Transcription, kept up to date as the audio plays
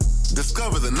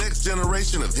Discover the next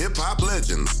generation of hip-hop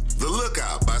legends. The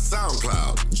Lookout by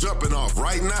SoundCloud. Jumping off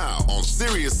right now on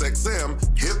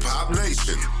SiriusXM Hip Hop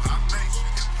Nation.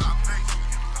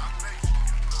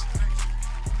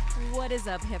 What is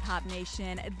up, Hip Hop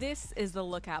Nation? This is The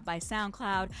Lookout by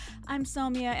SoundCloud. I'm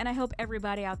Somia, and I hope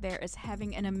everybody out there is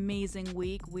having an amazing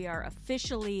week. We are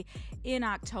officially in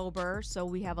October, so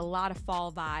we have a lot of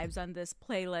fall vibes on this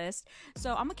playlist.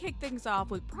 So I'm going to kick things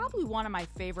off with probably one of my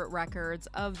favorite records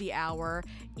of the hour,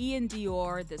 Ian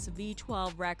Dior, this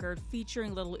V12 record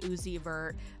featuring Lil Uzi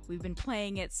Vert. We've been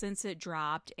playing it since it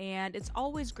dropped, and it's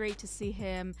always great to see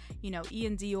him,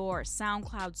 Ian Dior,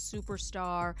 SoundCloud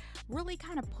superstar, really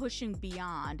kind of pushing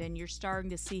beyond, and you're starting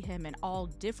to see him in all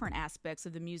different aspects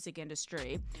of the music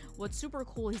industry. What's super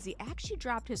cool is he actually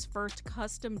dropped his first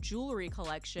custom jewelry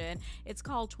collection. It's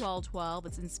called 1212.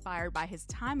 It's inspired by his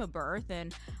time of birth,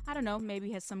 and I don't know,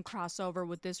 maybe has some crossover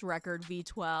with this record,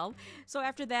 V12. So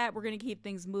after that, we're going to keep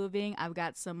things moving. I've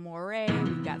got some Moray,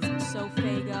 we've got some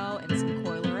Sofago, and some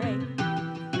Coil Ray.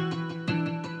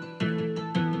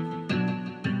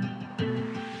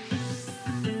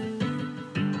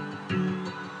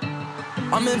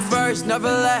 I'm in first, never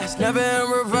last, never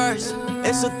in reverse.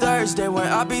 It's a Thursday when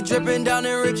I be dripping down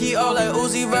in Ricky O like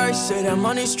Uzi verse. Say that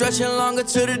money stretching longer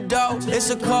to the dough. It's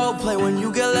a cold play when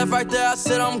you get left right there. I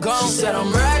said I'm gone. She said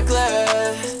I'm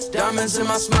reckless. Diamonds in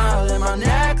my smile and my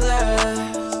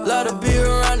necklace. Love to be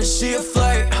around and she a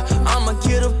flirt. I'ma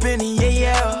get up in it,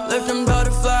 yeah. Lift them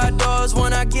butterfly doors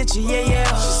when I get you, yeah.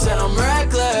 She said I'm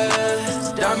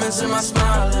reckless. Diamonds in my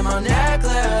smile and my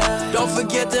necklace. Don't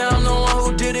forget that I'm the one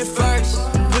who did it first.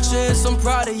 Put you in some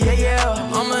Prada, yeah.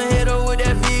 I'ma hit her with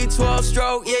that V12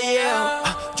 stroke, yeah.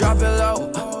 Drop it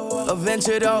low,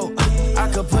 adventure though. I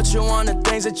could put you on the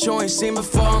things that you ain't seen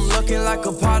before. I'm looking like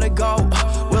a pot of gold.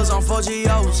 Wheels on 4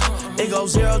 GOs. It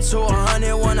goes 0 to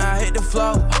 100 when I hit the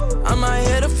flow. I might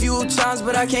hit a few times,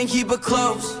 but I can't keep it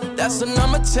close. That's the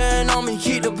number 10 on me,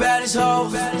 keep the baddest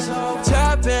hoes.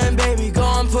 Tap in, baby, go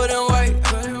and put in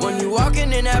work. When you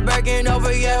walking in that back ain't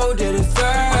over, yeah, who did it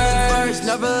first?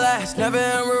 Never last, never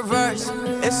in reverse.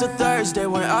 It's a Thursday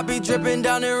when I be dripping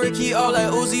down in Ricky O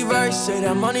like Uzi verse. Say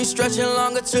that money stretching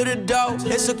longer to the dough.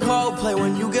 It's a cold play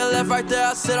when you get left right there.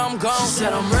 I said I'm gone. She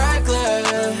said I'm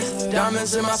reckless.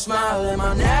 Diamonds in my smile and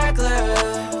my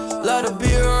necklace. Love to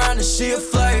be around and she a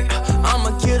flirt.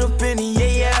 I'ma get up in it,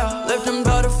 yeah. Lift them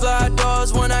butterfly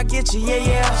doors when I get you,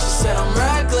 yeah. She said I'm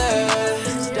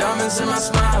reckless. Diamonds in my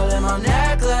smile and my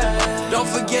necklace. Don't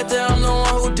forget that I'm the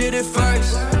one who did it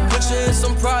first. Put you in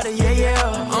some Prada,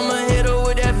 yeah. I'ma hit her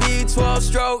with that V12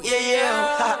 stroke,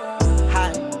 yeah.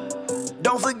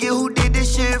 Don't forget who did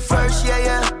this shit first,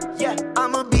 yeah.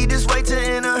 I'ma be this way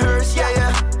to in a hearse,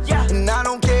 yeah. And I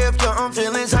don't care if your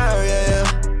feelings hurt,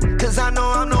 yeah. Cause I know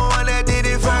I'm the one that did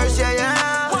it first,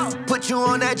 yeah. Put you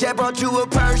on that jet, brought you a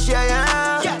purse,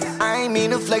 yeah. I ain't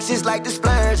mean to flex, just like the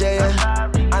splurge, yeah.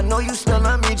 I know you still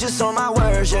love me just on my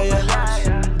words,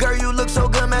 yeah. Girl, you look so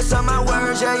good, mess up my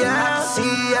words, yeah.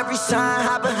 See every sign,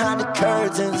 hide behind the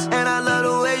curtains. And I love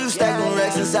the way you stack them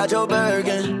racks inside your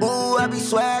Bergen. Ooh, I be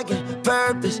swaggin',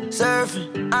 purpose,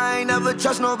 surfing. I ain't never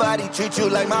trust nobody, treat you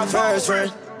like my first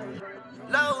friend.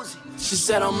 Losey. She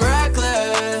said I'm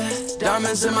reckless.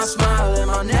 Diamonds in my smile and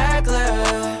my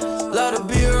necklace. Love to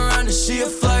be around and she a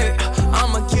flirt.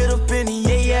 I'ma get up in it,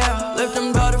 yeah. Lift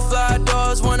them butterfly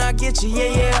doors when I get you,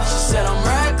 yeah. She said I'm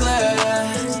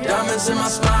reckless. Diamonds in my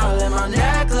smile and my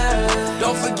necklace.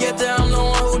 Don't forget that I'm the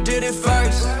one who did it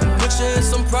first. Put you in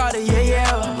some Prada,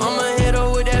 yeah. I'ma hit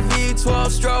her with that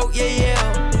V12 stroke,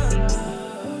 yeah.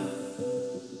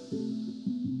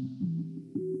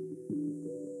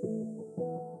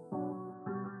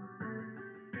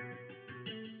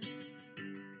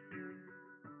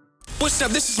 What's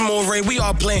up? This is Moray. We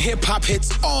are playing hip-hop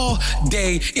hits all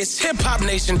day. It's Hip Hop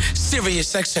Nation,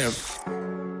 SiriusXM.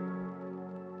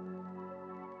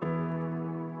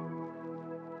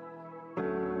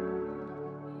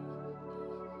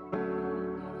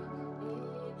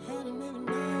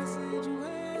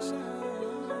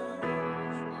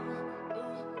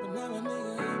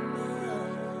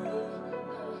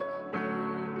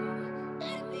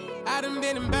 I done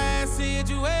been in bad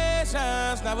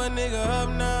situations, now a nigga up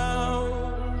now.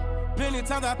 Plenty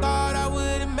times I thought I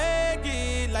wouldn't make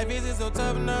it, life isn't so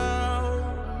tough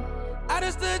now. I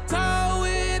just stood tall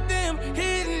with them,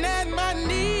 hitting at my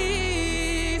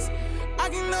knees. I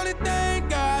can only thank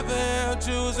God for him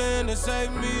choosing to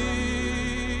save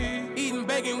me. Eating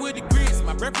bacon with the grits,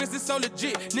 my breakfast is so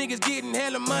legit. Niggas getting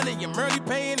hella money, I'm early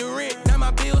paying the rent. Now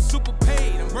my bill's super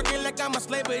paid, I'm working like I'm a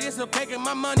slave, but it's okay, cause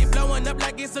my money blowing up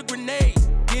like it's a grenade.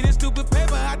 Getting stupid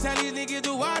paper, I tell these niggas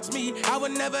to watch me. I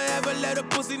would never ever let a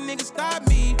pussy nigga stop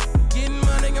me. Getting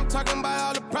money, I'm talking about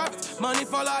all the profits. Money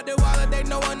fall out the wallet, they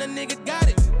know when a nigga got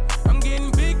it. I'm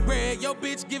getting big bread, yo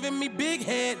bitch giving me big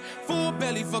head. Full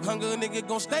belly, fuck hunger, nigga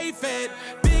gon' stay fed.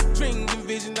 Big dreams and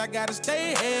visions, I gotta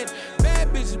stay ahead. Bad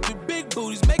bitches with big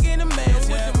booties, making a mess.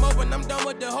 With them open, I'm done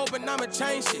with the hope and I'ma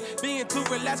change shit. Being too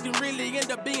relaxed can really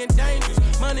end up being dangerous.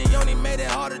 Money only made it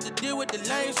harder to deal with the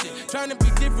lame shit. Trying to be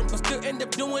different, but still end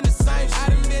up doing the same shit. I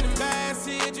done been in bad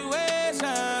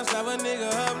situations, slap a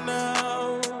nigga up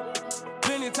now.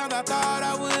 Plenty times I thought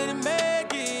I wouldn't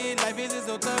make it. Life isn't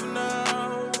so tough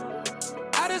now.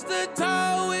 I just stood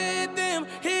tall with them,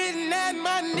 hitting at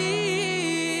my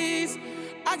knees.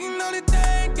 I can only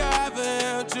thank God for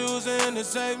him choosing to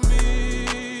save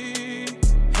me.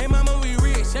 Hey mama, we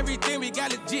rich, everything we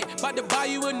got legit. About to buy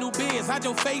you a new Benz, hide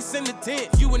your face in the tent.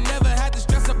 You would never have to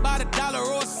stress about $1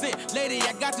 or a cent. Lady,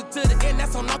 I got you to the end,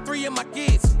 that's on all 3 of my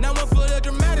kids. Now I'm full of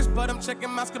dramatics, but I'm checking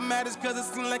my schematics, cause it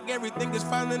seems like everything is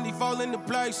finally falling into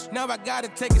place. Now I gotta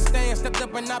take a stand, stepped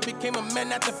up and I became a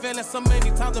man after failing so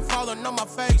many times and falling on my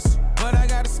face. But I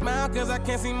gotta smile cause I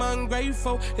can't seem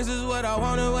ungrateful. This is what I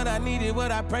wanted, what I needed,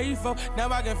 what I prayed for. Now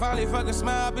I can finally fucking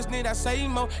smile, bitch, need I say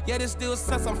more. Yet it still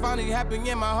sucks, I'm finally happy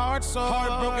in my heart, so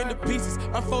heart broken to pieces,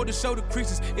 unfolded, show the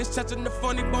creases. It's touching the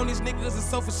funny bone, these niggas are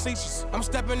so facetious. I'm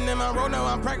stepping in my role, now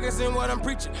I'm practicing what I'm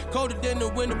preaching. Colder than the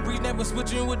winter breeze, never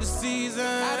switching with the season.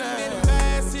 I done been in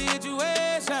bad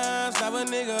situations, slap a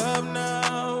nigga up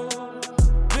now.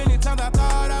 Plenty times I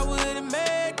thought I wouldn't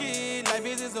make it, life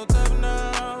isn't so tough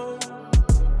now.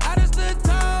 I just stood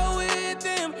tall with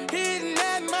them, hitting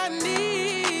at my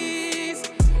knees.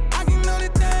 I can only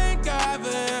thank God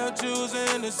for him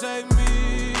choosing to save me.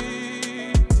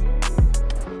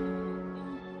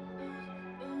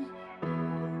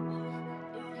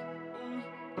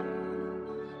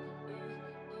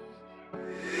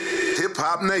 Hip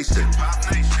Hop Nation.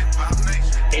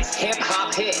 It's Hip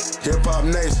Hop Hit. Hip Hop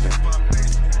Nation.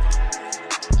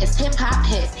 It's Hip Hop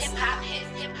Hit. Hip Hop Hit.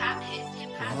 Hip Hop Hit.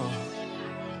 Hip Hop Hit.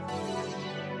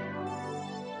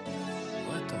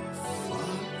 What the fuck?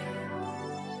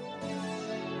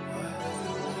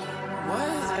 What?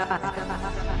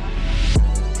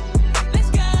 Let's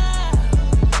go.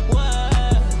 What?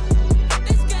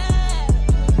 Let's go.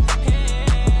 Hey.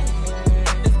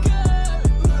 Let's go.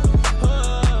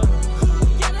 Oh.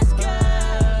 Yeah, let's go.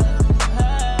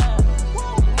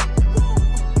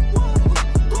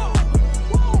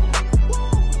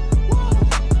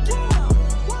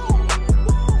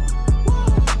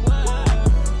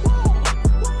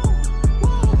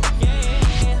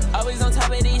 Always on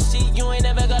top of this shit, you ain't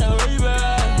never gotta worry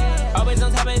about. Always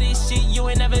on top of this shit, you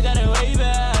ain't never gotta worry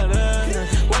about.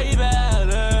 Worry about,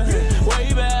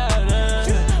 worry about,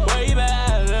 worry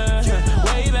about,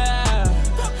 worry about.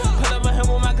 Pull up on him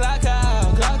with my Glock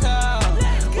out.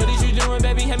 What is you doing,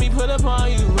 baby? Had me pull up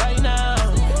on you right now.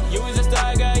 You was a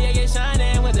star, girl, yeah, you're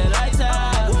shining with the lights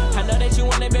out. I know that you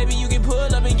want it, baby, you can pull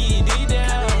up and get deep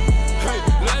down. Hey,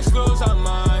 let's lose our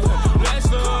mind. Let's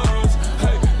lose.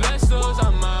 Hey, let's lose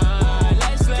our mind.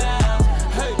 Let's lose.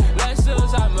 Hey, let's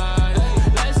lose our mind.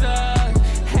 Let's lose.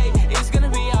 Hey, it's gonna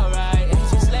be alright.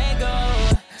 Just let go.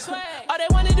 All they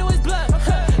wanna do is bluff.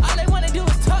 All they wanna do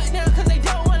is talk now, cause they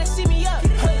don't wanna see me up.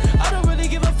 I don't really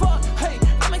give a fuck. Hey,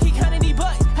 I'ma keep counting these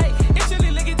bucks. Hey, it's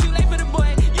really looking too late for the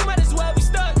boy. You might as well be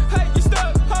stuck. Hey, you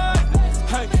stuck.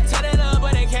 Hey, tie that up,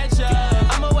 but they catch up.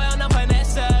 I'm a well-known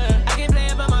finesse. I can play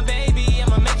about my baby.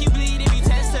 I'ma make you bleed if you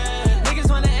test her. Niggas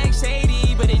wanna act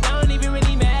shady, but it don't even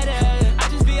really matter. I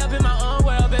just be up in my own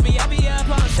world, baby. I be up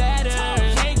on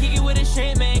Saturn. Can't kick it with a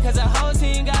shrimp, man, cause the whole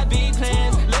team got big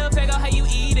plans. Lil' Fego, how you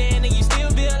eatin', and you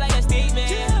still build like a steak,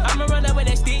 man. I'ma run up with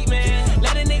that steak, man.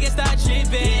 Let a nigga start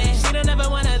trippin'. She don't ever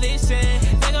wanna listen.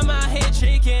 Think I'm out here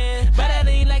trickin', but I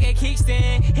lean like a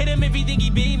kickstand. Hit him if you think he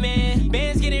beat, man.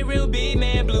 Bands getting real big,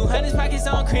 man. Blue Hunters pockets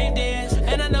on crib dance.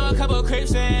 And I know a couple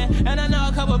Crips, man. And I know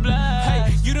a couple Bloods.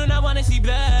 Hey, you do not wanna see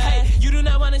blood. Hey, you do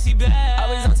not wanna see blood.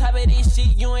 Always on top of this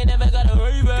shit, you ain't never gotta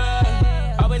worry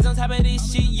about. Always on top of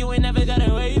this shit, you ain't never gotta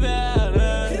worry about.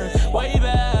 Worry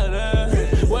about,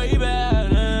 worry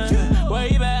about,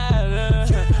 worry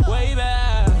about, worry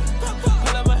about.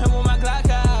 Pull up on him with my Glock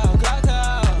out.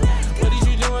 What is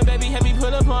you doing, baby? Have me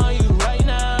pull up on you right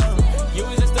now. You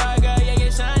was a star, girl, yeah,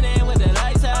 you're shining with the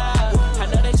lights out. I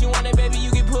know that you want it, baby,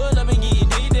 you can pull up and get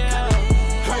deep down.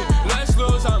 Hey, let's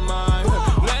lose our mind.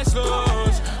 Let's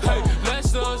lose. Hey,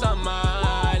 let's lose our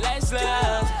mind. Let's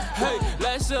lose. Hey,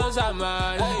 let's lose our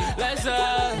mind. Let's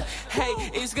lose. Hey,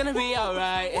 it's gonna be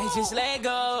alright. Just let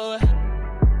go.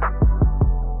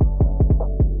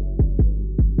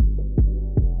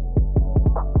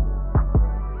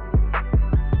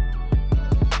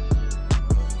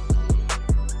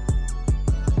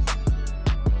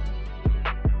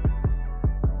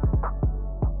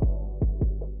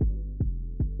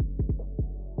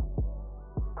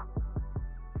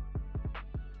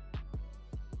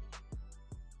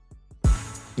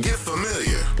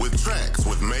 familiar with tracks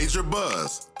with major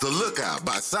buzz. The Lookout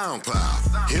by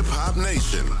SoundCloud. Hip Hop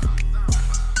Nation.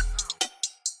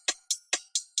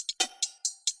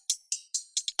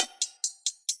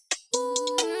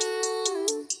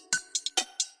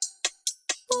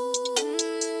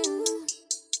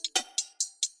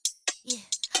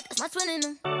 My twin in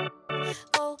them.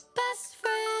 Oh, best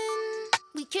friend,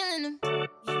 we killing them.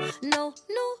 No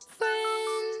new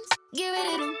friends, get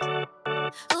rid of them.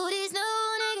 Oh, these new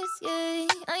niggas, yeah,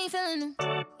 I ain't feeling them.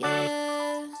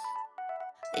 Yeah,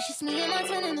 it's just me and my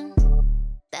twin in them.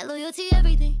 That loyalty,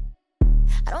 everything.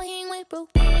 I don't hang with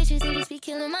broke bitches, they just be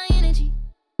killing my energy.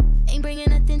 Ain't bringing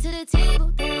nothing to the table,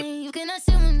 dang, you cannot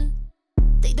sit with me.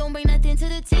 They don't bring nothing to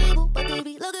the table, but they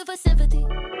be looking for sympathy.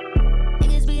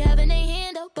 Niggas be having their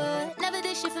hand up, but never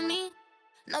did shit for me.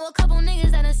 Know a couple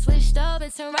niggas that done switched up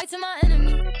and turned right to my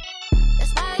enemy.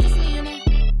 That's why just me and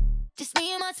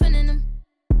my twin in them.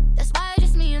 That's why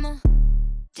just me and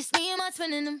my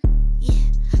twin in them. Yeah,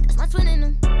 that's my twin in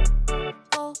them.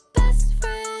 Oh, best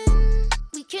friend,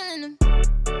 we killing them.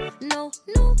 No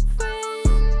new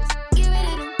friends, get rid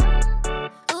of them.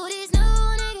 Oh, these new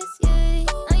niggas, yeah,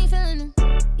 I ain't feeling them.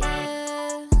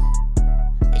 Yeah,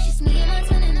 it's just me and my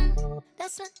twin in them.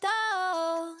 That's my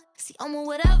dog. See, I'm on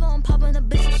whatever, I'm popping a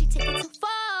bitch if she take it too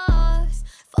far.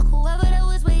 Fuck whoever that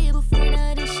was way here before,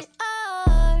 now this shit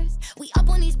ours. We up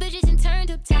on these bitches and turned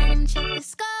up, tell them check the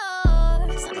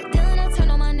scars. I'm a dealer, I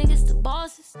turn all my niggas to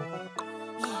bosses.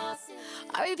 Yeah.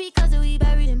 R.E.P. cause we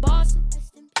buried in Boston.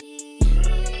 My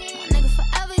nigga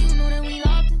forever, you know that we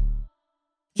locked him.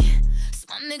 Yeah, so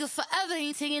my nigga forever,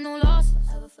 ain't taking no loss.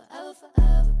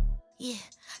 Forever. Yeah,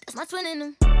 that's my twin in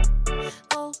them.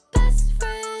 Oh, best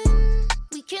friend,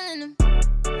 we killing them.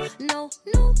 No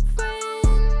new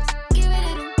friends, get rid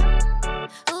of them.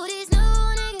 Oh, these new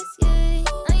niggas, yeah,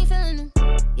 I ain't feeling them.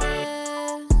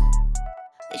 Yeah,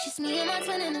 it's just me and my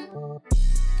twin in them.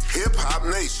 Hip Hop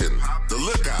Nation. The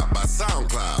Lookout by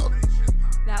SoundCloud.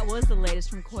 That was the latest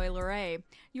from Coi Leray.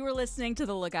 You were listening to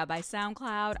The Lookout by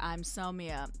SoundCloud. I'm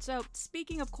Somia. So,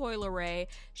 speaking of Coi Leray,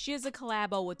 she is a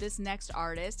collabo with this next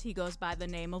artist. He goes by the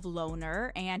name of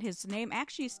Loner, and his name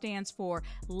actually stands for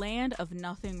Land of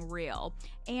Nothing Real.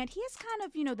 And he has kind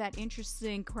of, that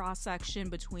interesting cross-section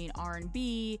between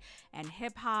R&B and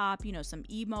hip-hop, some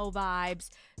emo vibes.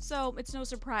 So, it's no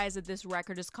surprise that this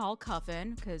record is called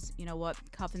Cuffin', because, you know what,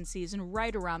 cuffin' season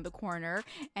right around the corner,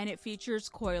 and it features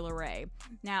Coi Leray.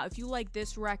 Now, if you like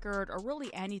this record or really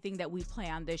anything that we play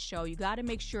on this show, you got to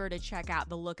make sure to check out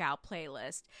the Lookout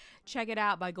playlist. Check it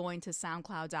out by going to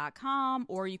SoundCloud.com,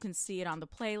 or you can see it on the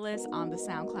playlist on the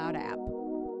SoundCloud app.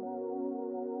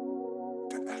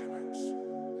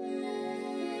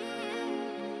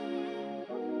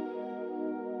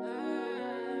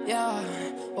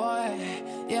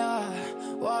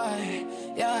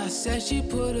 Yeah, said she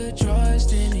put her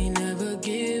trust in me, never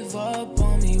give up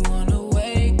on me, wanna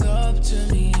wake up to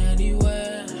me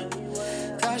anywhere.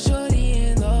 Got shorty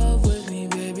in love with me,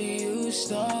 baby, you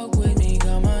stuck with me,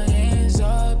 got my hands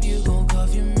up, you gon'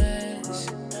 cuff your mess.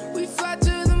 We fly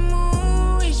to the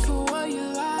moon, reach for what you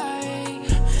like,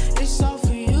 it's all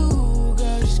for you,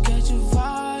 girl, just catch a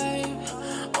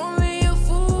vibe. Only a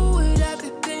fool would have to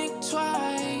think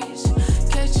twice,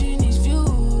 catching these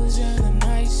views in the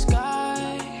night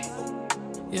sky.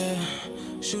 Yeah,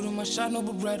 shooting my shot, no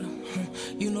Beretta.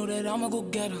 You know that I'ma go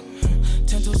get her.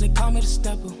 10 toes, they call me the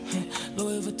stepper.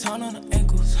 Louis Vuitton on her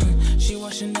ankles. She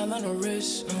want Chanel on her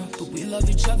wrist. But we love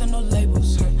each other, no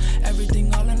labels.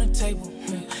 Everything all on the table.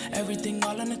 Everything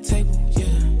all on the table,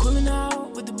 yeah. Cooling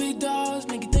out with the big dogs,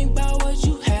 make you think about what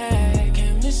you had.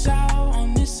 Can't miss out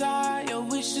on this side, your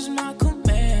wish is my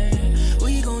command.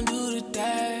 We gon' do the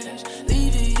dash,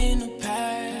 leave it in the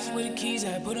past. Where the keys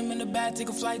at? Put them in the bag, take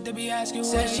a flight, they be asking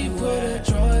where. Said she put her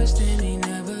trust in me,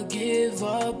 never give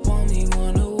up on me,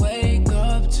 wanna wake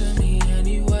up to me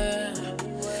anywhere.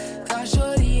 Got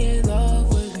shorty in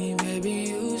love with me, baby,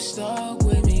 you stuck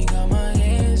with me, got my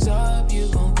hands up, you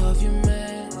gon' cuff your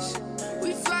mess.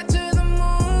 We fly to the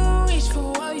moon, reach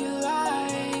for what you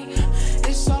like,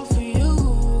 it's all for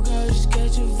you, girl, just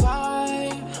catch a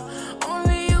vibe.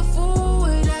 Only a fool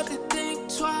would have to think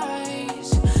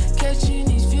twice, catching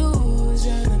these views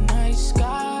in the night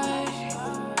sky.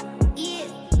 Yeah,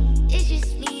 it's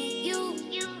just me, you,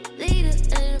 later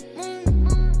in the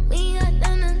moon. We ain't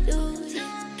got nothing to lose.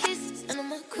 Kisses under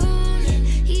my cruise.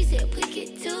 He said, we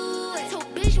get to it. So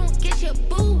bitch won't get your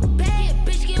boo back.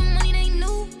 Bitch get money, they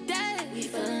knew that. We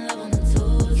fell in love on the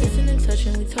toes. Kissing and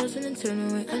touching, we tossing and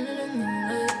turning right under the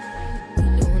moonlight. We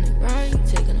doing it right,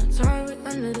 taking our time right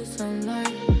under the sunlight.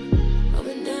 Up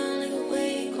and down like a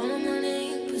wave, calling my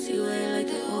name. Pussy wet like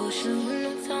the ocean,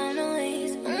 no time to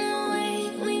waste.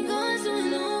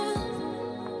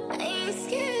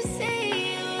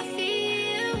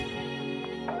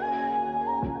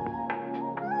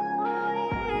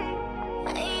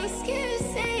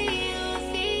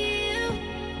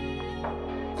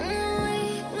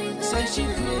 say she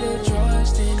put her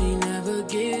trust in me, never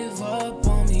give up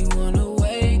on me, wanna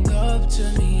wake up to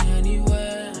me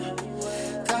anywhere.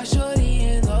 Got shorty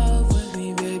in love with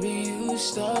me, baby, you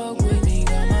stuck with me.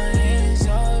 Got my hands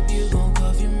up, you gon'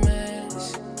 cuff your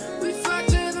mess. We fly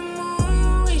to the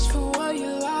moon, reach for what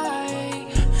you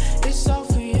like. It's all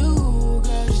for you,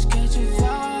 girl, just catch a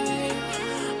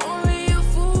vibe. Only a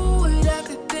fool would have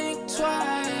to think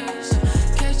twice,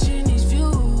 catching these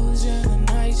views in the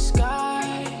night sky.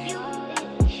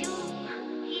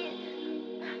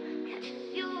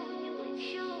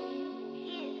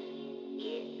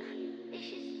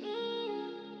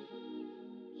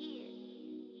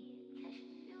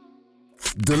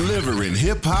 Delivering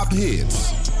hip-hop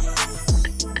hits.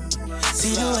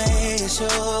 See the way you're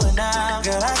showing now,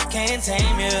 girl, I can't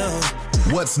tame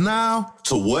you. What's now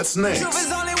to what's next? Truth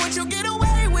is only what you get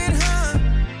away with, huh?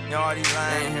 You already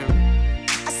lying here.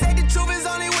 I say the truth is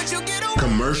only what you get away with.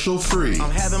 Commercial free.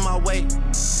 I'm having my way.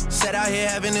 Set out here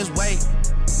having his way.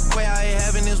 Way out here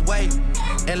having his way.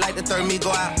 And like the third me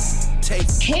go out. Take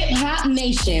Hip Hop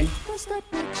Nation. What's that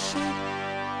big shit?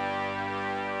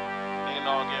 Niggas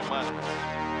all get money.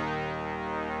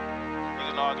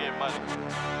 Niggas all get money.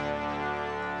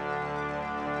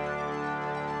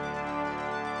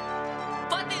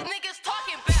 What these niggas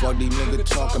talking about? Fuck these niggas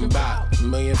talking about. $1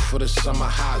 million for the summer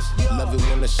house. Love it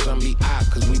when the sun be out,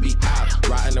 cause we be out.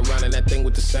 Riding around in that thing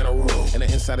with the center roll. And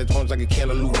the inside of the horns like a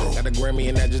cantaloupe. Got a Grammy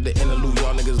and that just the interlude.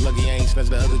 Y'all niggas lucky I ain't snatched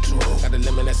the other two. Got the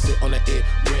lemon that sit on the ear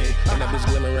ring. And that bitch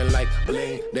glimmering like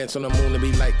bling. Dance on the moon to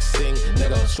be like sing.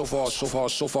 Nigga, so far, so far,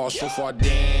 so far, so far.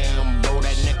 Damn, bro,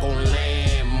 that neck on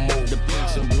land. Move the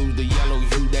pinks and blues, the yellow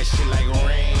hue. That shit like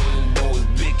rainbow is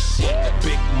big shit.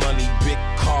 Big money, big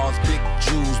cars, big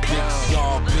Jews, big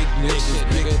y'all, big niggas,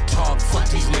 big talk. Fuck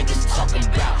these niggas talking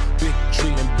about. Big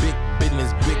dreaming, big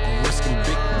business, big risking,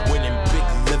 big winning, big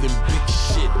living, big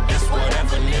shit. That's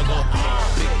whatever, nigga.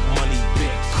 Big money,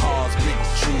 big cars, big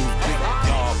Jews, big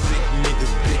y'all, big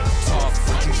niggas, big talk.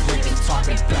 Fuck these niggas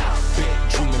talking about. Big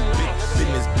dreaming, big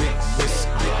business, big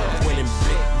risk, big winning,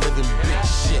 big living, big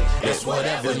shit. That's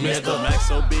whatever, nigga. Mr.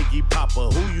 Maxo, Biggie, Papa,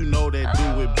 who you know that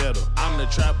do it better? I'm the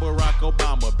trap Barack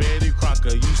Obama, Betty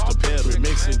Crocker used to peddle.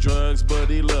 Mixing drugs,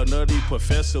 Buddy Lil Nutty,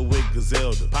 Professor with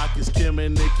Gazelda. Pockets Kim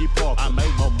and Nicky Parker. I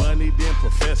make more money than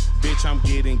Professor. Bitch, I'm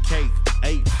getting cake.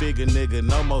 8-figure nigga,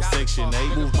 no more Section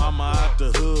 8. Move mama out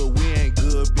the hood, we ain't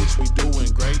good, bitch, we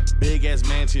doing great. Big ass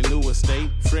mansion, new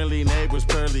estate. Friendly neighbors,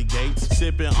 pearly gates.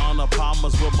 Sipping on the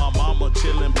Palmers with my mama,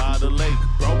 chilling by the lake.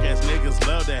 Broke ass niggas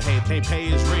love to hate. Can't pay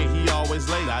his rent, he always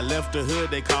late. I left the hood,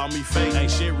 they call me fake.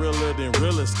 Ain't shit realer than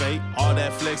real estate. All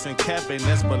that flex and capping,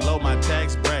 that's below my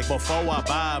tax bracket. Before I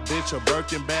buy a bitch a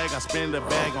Birkin bag, I spend a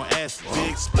bag on ass,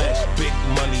 big splash. Big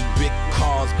money, big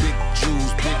cars, big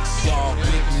Jews, big y'all,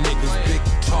 big niggas, big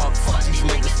talk. Fuck these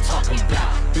niggas talking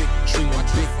about. Big dreaming,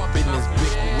 big business,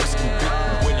 big risking, big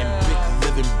winning, big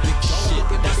living, big shit.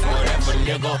 That's whatever,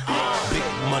 nigga. Big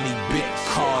money, big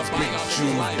cars, big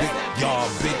Jews, big y'all,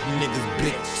 big niggas,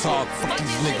 big talk. Fuck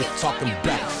these niggas talking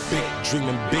about. Big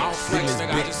dreaming, big business,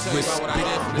 big risk, big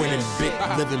winning, big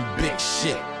living, big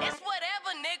shit. It's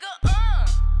whatever, nigga.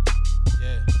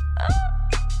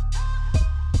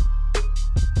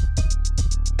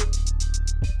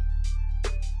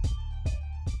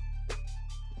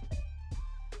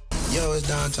 Yo, it's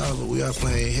Don Tolliver. We are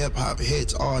playing hip-hop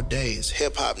hits all day. It's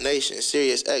Hip Hop Nation,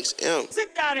 SiriusXM.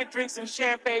 Sit down and drink some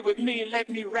champagne with me and let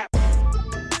me rap.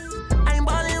 I'm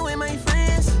ballin' with my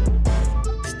friends,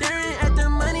 staring at the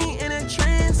money in a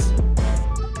trance.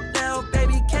 Now,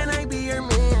 baby, can I be your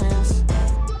mans?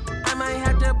 I might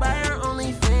have to buy her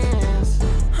OnlyFans.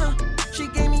 Huh? She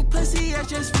gave me pussy as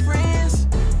just friends.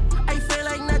 I feel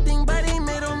like nothing but a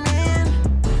middleman.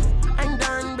 I'm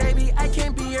done, baby. I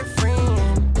can't be your friend.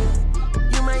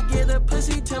 You might give the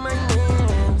pussy to my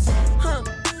mans. Huh?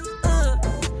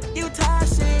 You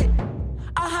toss it.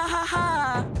 Ah ha ha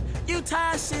ha.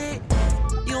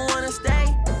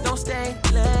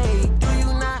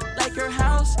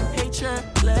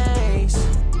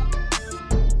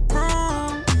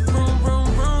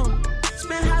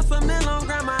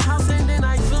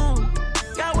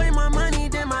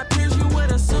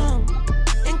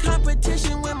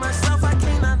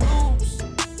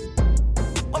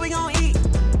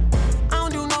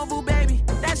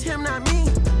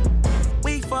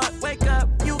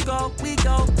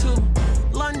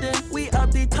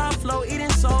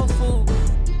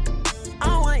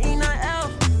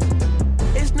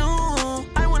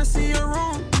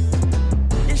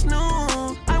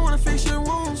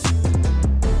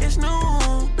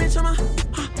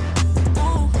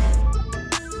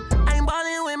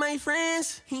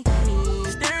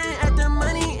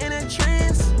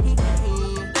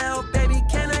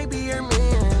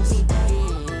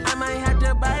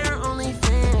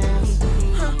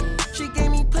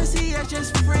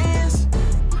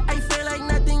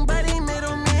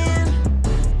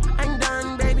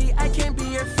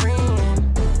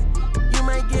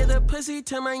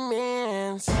 pussy to my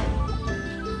mans.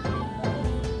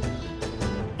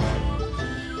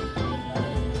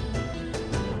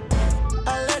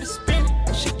 I let her spin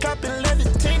it. She copping leather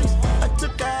tennis. I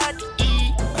took her out to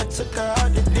eat. I took her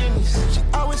out to Denny's. She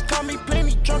always call me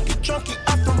plenty. Drunky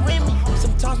off the Remy.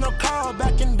 Sometimes no call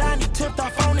back and Donnie tipped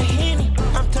off on the Henny.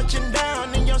 I'm touching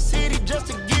down in your city just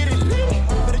to get it lit.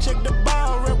 Better check the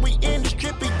ball rep. We in the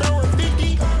strip. He throwing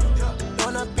 50.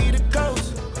 Wanna be the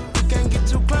ghost. You can't get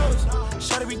too close.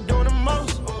 Shawty be doing the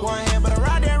most. One hand, but I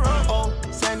ride that road.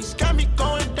 Oh, Sandy's got me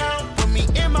going down. Put me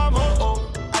in my mode.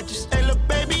 Oh, I just ate little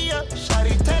baby up.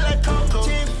 Shawty tail like Coco.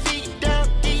 10 feet down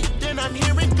deep, then I'm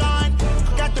here and gone.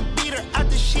 Got the beater out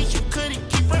the sheets. You couldn't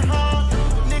keep her home.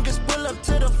 Niggas pull up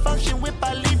to the function whip.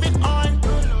 I leave it on.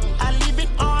 I leave it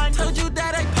on. Told you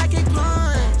that I pack a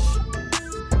punch.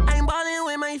 I'm ballin'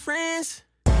 with my friends.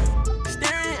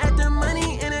 Staring at the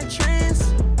money in a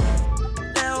trance.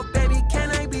 Little baby, can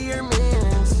I be your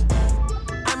mans?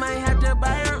 I might have to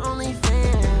buy her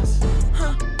OnlyFans.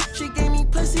 Huh, she gave me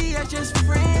pussy as just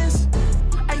friends.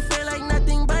 I feel like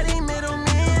nothing but a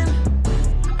middleman.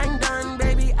 I'm done,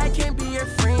 baby, I can't be your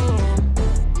friend.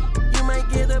 You might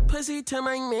give the pussy to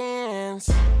my mans.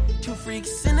 Two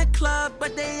freaks in the club,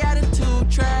 but they attitude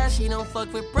trash. She don't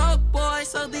fuck with broke boys,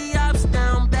 so the ops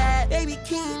down bad. Baby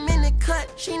came in the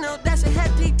cut, she know that's a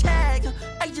hefty tag.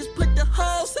 I just put the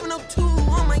whole 702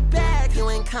 on my back. You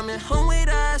ain't coming home with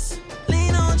us,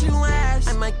 lean on your ass.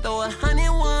 I might throw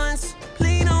 100 once,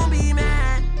 please don't be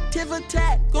mad. Tit for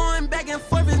tat, going back and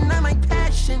forth is not my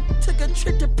passion. Took a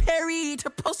trip to Perry to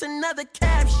post another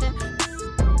caption.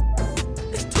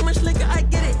 It's too much liquor, I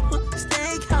get it.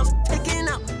 Steakhouse, taking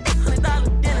out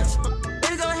 $800 dinners.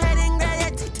 Baby, go ahead and grab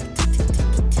that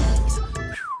tease.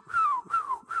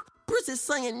 Bruises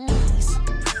on your knees.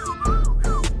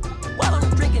 While I'm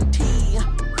drinking tea.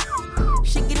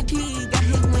 She getting tea, got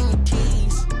hate when you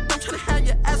tease. I'm tryna have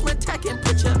your asthma attack and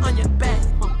put you on your back.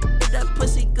 If that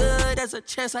pussy good, there's a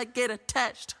chance I get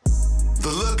attached. The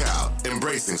Lookout,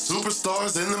 embracing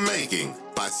superstars in the making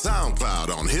by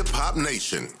SoundCloud on Hip Hop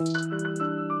Nation.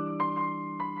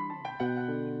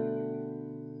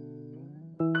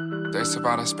 They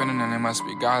survived spinning and they must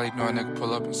be godly. Know a nigga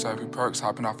pull up and serve you perks,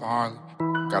 hopping off a Harley.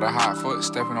 Got a hot foot,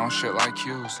 stepping on shit like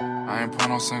cues. I ain't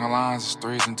putting on single lines, it's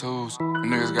 3s and 2s. The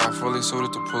niggas got fully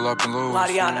suited to pull up and lose.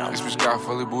 Mariano. This bitch got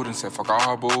fully booted and said fuck all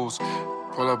her booze.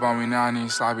 Pull up on me now, I need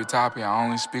sloppy toppy. I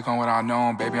only speak on what I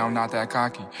know, baby, I'm not that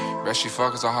cocky. Bet she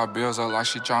fuckers all her bills up like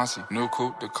she Chauncey. New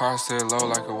coupe, the car sit low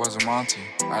like it was a Monty.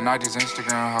 At night, these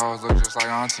Instagram hoes look just like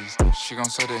aunties. She gon'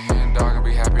 sit the hen dog and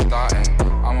be happy thoughtin'.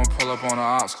 I'ma pull up on the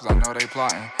ops, cause I know they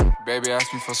plotting. Baby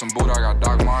asked me for some boot, I got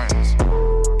Doc Martens.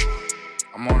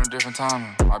 I'm on a different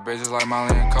timing. My bitches like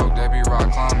Molly and Coke, they be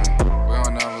rock climbing. We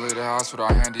don't never leave the house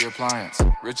without handy appliance.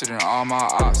 Richer than all my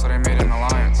ops, so they made an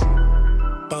alliance.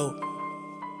 Boat,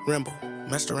 Rimble,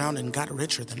 messed around and got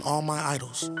richer than all my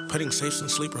idols. Putting safes in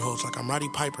sleeper holes like I'm Roddy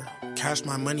Piper. Cashed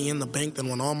my money in the bank, then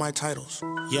won all my titles.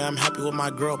 Yeah, I'm happy with my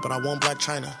girl, but I won't Black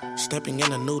China. Stepping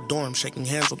in a new dorm, shaking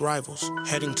hands with rivals.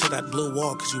 Heading to that blue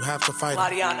wall, cause you have to fight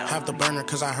it. Have the burner,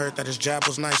 cause I heard that his jab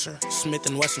was nicer. Smith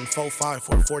 & Wesson 4.5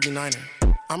 for a 49er.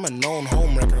 I'm a known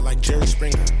homewrecker like Jerry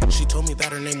Springer. She told me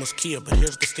that her name was Kia, but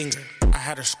here's the stinger. I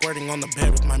had her squirting on the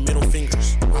bed with my middle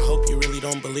fingers. I hope you really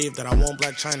don't believe that I won't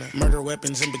Black China. Murder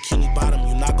weapons in Bikini Bottom,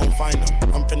 you not gon' find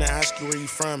them. I'm finna ask you where you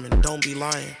from and don't be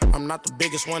lying. I'm not the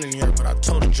biggest one in here, but I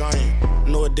told a giant.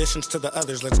 No additions to the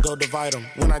others, let's go divide them.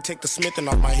 When I take the Smithin'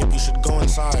 off my hip, you should go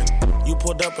inside. You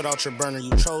pulled up without your burner,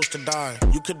 you chose to die.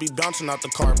 You could be bouncing out the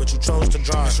car, but you chose to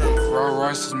drive. Rolls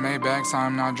Royces, Maybachs,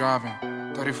 I'm not driving.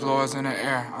 30 floors in the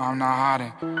air, I'm not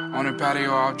hiding. On the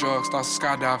patio off drugs, starts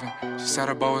skydiving. She said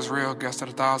her bow was real, guess that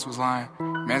the thoughts was lying.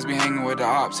 Mans be hanging with the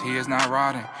ops, he is not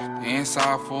riding. The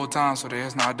inside full time, so they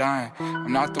is not dying.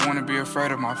 I'm not the one to be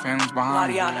afraid of, my family's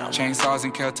behind me. Chainsaws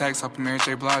and Kel-Tex up in Mary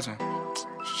J. Blige.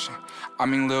 I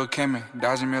mean Lil' Kimmy,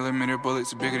 dodging millimeter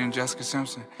bullets bigger than Jessica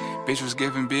Simpson. Bitch was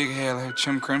giving big hair like her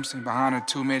Chim Crimson. Behind her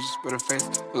 2 midgets, but her face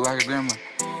look like a gremlin.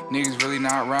 Niggas really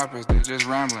not rappers, they just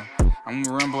rambling. I'm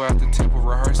a Rimble at the temple,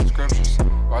 rehearsing scriptures.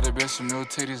 Bought the bitch some new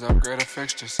titties, upgrade her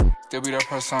fixtures. Still beat up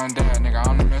her son dad, nigga,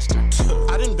 I'm the mister.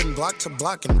 I done been block to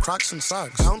block in Crocs and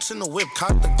socks. Bounce in the whip,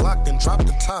 cock the Glock, then drop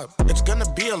the top. It's gonna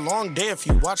be a long day if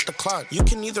you watch the clock. You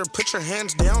can either put your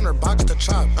hands down or box the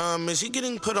chop. Is he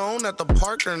getting put on at the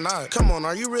park or not? Come on,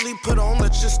 are you really put on?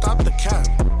 Let's just stop the cap.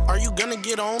 Are you gonna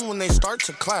get on when they start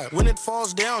to clap? When it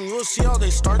falls down, you'll see how they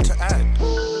start to act.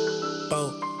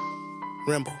 Boat,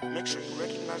 Rimble. Make sure you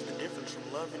recognize the difference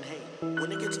from love and hate.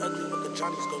 When it gets ugly with the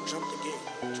Johnnies, go jump the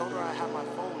gate. Told her I had my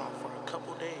phone off for a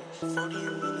couple days. 40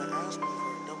 and Mina asked me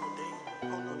for a double date.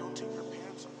 Oh no, don't take your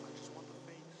pants off, I just want the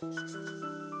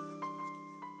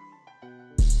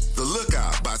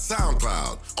by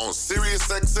SoundCloud on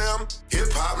SiriusXM Hip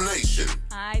Hop Nation.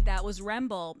 Hi, that was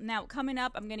Remble. Now, coming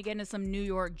up, I'm going to get into some New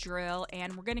York drill,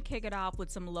 and we're going to kick it off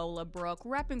with some Lola Brooke,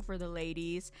 repping for the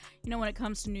ladies. You know, when it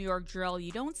comes to New York drill,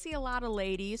 you don't see a lot of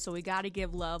ladies, so we got to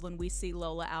give love when we see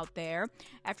Lola out there.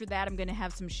 After that, I'm going to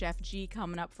have some Chef G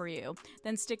coming up for you.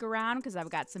 Then stick around, because I've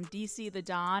got some DC the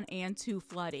Don and Too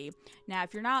Floody. Now,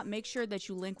 if you're not, make sure that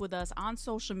you link with us on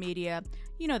social media.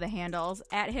 You know the handles,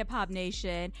 at Hip Hop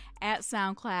Nation, at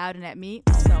SoundCloud, and at me,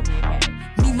 Sylvia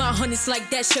K. Need my hundreds like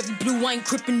that Chevy Blue, I ain't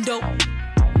crippin' dope.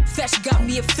 Fashion got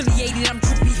me affiliated, I'm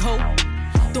drippy ho.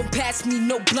 Don't pass me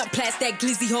no blunt, pass that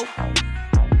glizzy ho.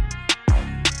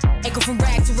 Ain't go from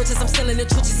rags to riches, I'm still in the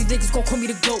trenches, these niggas gon' call me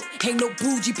the GOAT. Ain't no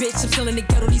bougie bitch, I'm still in the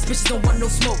ghetto, these bitches don't want no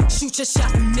smoke. Shoot your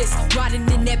shot and miss, riding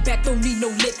in that back, don't need no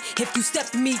lift. If you step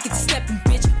to me, get to stepping,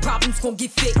 bitch, problems gon'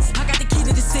 get fixed. I got the key to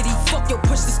the city, fuck your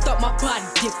push to start my body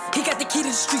dip. He got the key to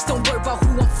the streets, don't worry about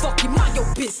who I'm fucking, mind your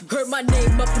business. Heard my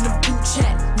name up in the blue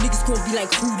chat, niggas gon' be like,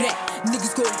 who that?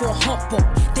 Niggas gon' hump up,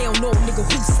 they don't know nigga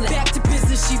who slapped. Back to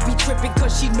business, she be trippin'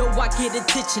 cause she know I get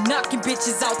attention. Knocking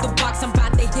bitches out the box, I'm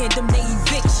about to hand them they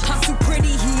eviction. I'm too pretty,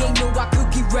 he ain't know I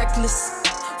could get reckless.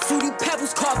 Fruity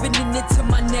pebbles carving into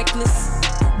my necklace.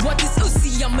 What this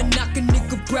pussy, I'ma knock a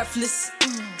nigga breathless.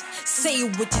 Say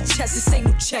it with your chest, this ain't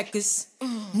no checkers.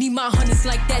 Need my hundreds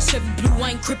like that Chevy Blue,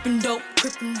 I ain't crippin' dope.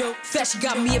 Fashion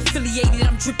got me affiliated,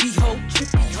 I'm drippy ho.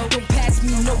 Don't pass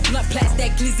me no blunt, pass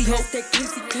that glizzy ho.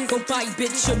 Go buy a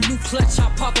bitch a new clutch, I'll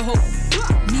pop a hoe.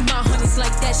 Need my hundreds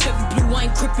like that Chevy Blue, I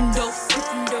ain't crippin' dope.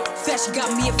 Fashion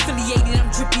got me affiliated, I'm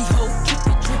drippy ho.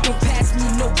 Don't pass me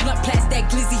no blunt, pass that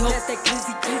glizzy ho.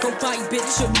 Go buy a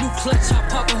bitch a new clutch, I'll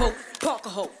park a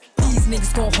hoe. These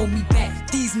niggas gon' hold me back.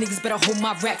 These niggas better hold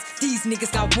my racks. These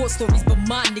niggas got war stories, but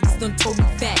my niggas done told me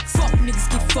facts. Fuck niggas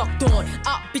get fucked on.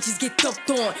 Op bitches get dumped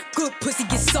on. Good pussy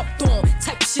get sucked on.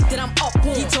 Type of shit that I'm up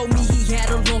on. He told me he had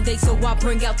a long day, so I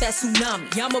bring out that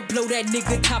tsunami. I'ma blow that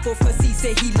nigga top off cause he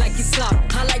said he like it sloppy.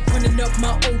 I like running up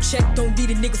my own check, don't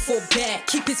need a nigga for a bag.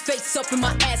 Keep his face up in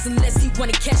my ass unless he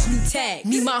wanna catch new tag.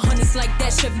 Need my hundreds like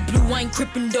that Chevy Blue, I ain't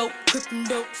crippin' dope.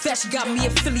 Fashion got me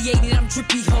affiliated, I'm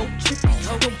drippy ho.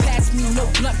 Don't pass me no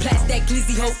blunt, pass that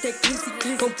glizzy ho.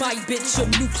 Go buy a bitch a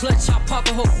new clutch, I'll pop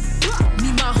a hoe.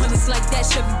 Need my hundreds like that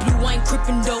Chevy Blue, I ain't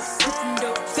crippin' dope.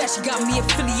 Fashion got me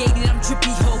affiliated, I'm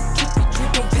drippy ho.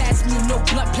 Don't pass me no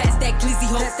blunt, pass that glizzy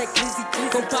ho.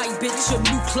 Go buy a bitch a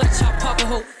new clutch, I'll pop a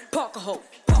hoe.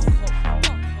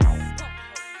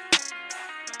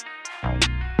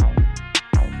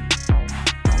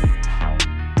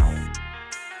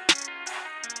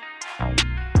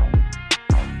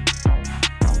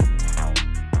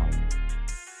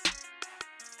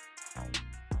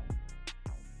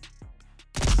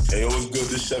 Hey, what's good?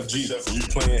 This Chef G. You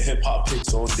playing hip hop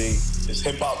hits all day. It's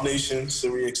Hip Hop Nation,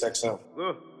 SiriusXM.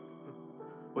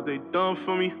 What they done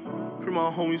for me? Free my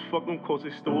homies, fuck them, cause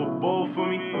they stole a ball for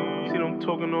me. See them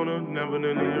talking on her, never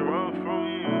then they run from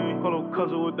me. Call her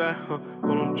cousin with that, call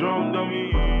them drum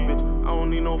dummy. Bitch, I don't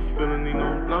need no feeling, need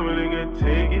no loving, nigga,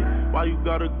 take it. Why you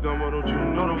got a gun, why don't you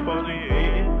know them fucks we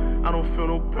hate it? I don't feel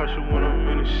no pressure when I'm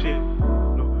in the shit.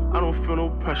 No, I don't feel no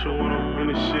pressure when I'm in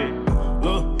the shit.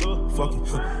 Look, fuck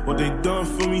it, what they done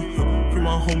for me? Free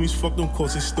my homies, fuck them,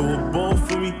 cause they stole a ball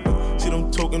for me. See them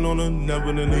talking on her,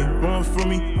 never then they run from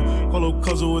me. Call her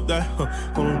cousin with that,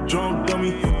 call them drum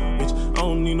dummy. Bitch, I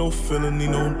don't need no feeling,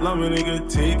 need no loving, nigga,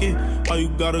 take it. Why you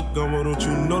got a gun, why don't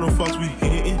you know the fucks we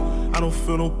hating? I don't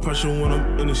feel no pressure when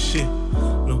I'm in the shit.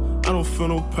 No, I don't feel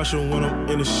no pressure when I'm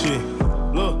in the shit.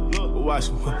 Look, watch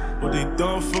what they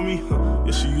done for me.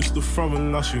 Yeah, she used to front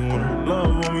and now she wanna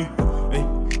love on me. Hey,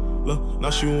 look, now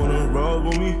she wanna rub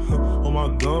on me. On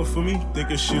my gun for me,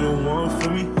 thinking she the one for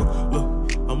me.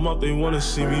 Look, I'm up, they wanna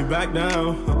see me back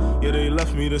down. Yeah, they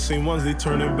left me the same ones, they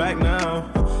turning back now.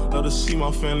 Love to see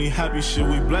my family happy, shit,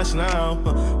 we blessed now.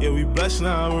 Yeah, we blessed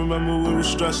now, remember we was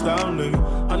stressed out, nigga.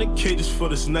 100 cages for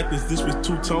this necklace, this was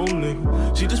two-tone,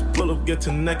 nigga. She just pull up, get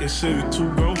to neck and say we too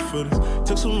grown for this.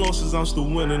 Took some losses, I'm still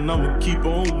winning, I'ma keep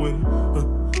on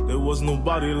winning. There was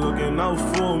nobody looking out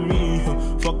for me.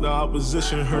 Fuck the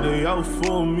opposition, heard they out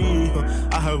for me.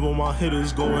 I have all my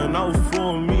hitters going out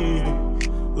for me.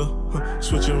 Look,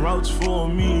 switching routes for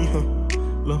me.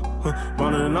 Look,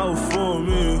 running out for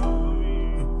me.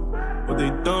 What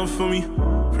they done for me?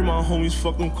 Free my homies,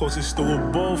 fuck them, cause they stole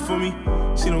a ball for me.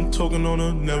 See them talking on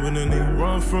her, never then they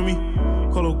run from me.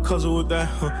 Call her cousin with that,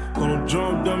 call them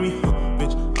drum dummy.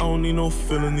 Bitch, I don't need no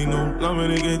feeling, need no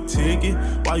loving, nigga, take it.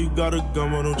 Why you got a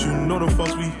gun, why don't you know the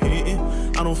fucks we hating?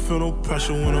 I don't feel no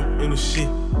pressure when I'm in the shit.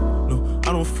 No,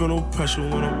 I don't feel no pressure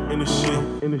when I'm in the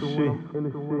shit. In the shit.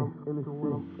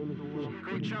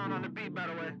 Great John on the beat, by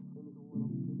the way.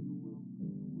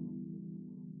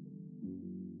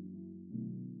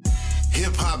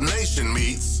 Hip Hop Nation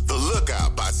meets The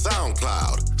Lookout by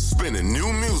SoundCloud, spinning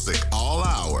new music all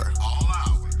hour.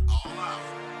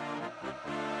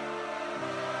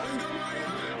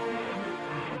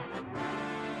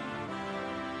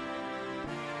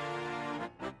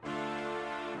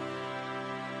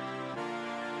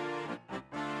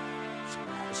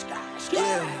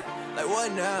 Yeah, like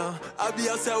what now? I be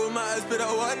outside with my eyes spit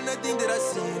out water and I think that I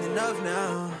seen enough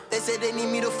now. They say they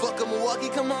need me to fuck up Milwaukee,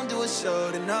 come on do a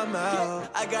show, then I'm out.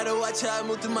 I gotta watch how I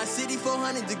move through my city,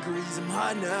 400 degrees, I'm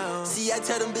hot now. See, I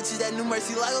tell them bitches that New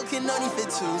Mercy Lago can only fit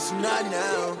two, so not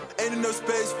now. Ain't enough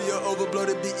space for your overblow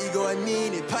to be ego, I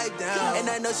mean it, pipe down. And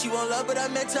I know she won't love, but I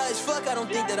meant her as fuck, I don't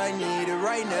think that I need it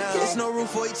right now. There's no room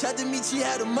for each other, me, she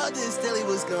had a mother and still he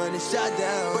was gone and shot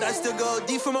down. But I still go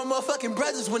deep for my motherfucking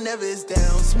brothers whenever it's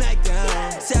down, smack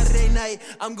down. Saturday night,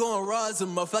 I'm going raw as a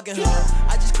motherfucking hoe.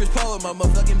 I just Chris Paul with my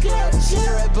motherfucking blood. She's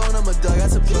a red bone, I'm a dog,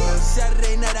 that's a plug.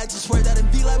 Saturday night, I just swear that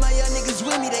and be like my young niggas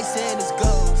with me, they saying it's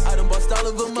goals. I done bust all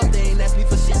of them up, they ain't ask me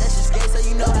for shit, that's just gay, so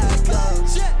you know how it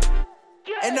goes.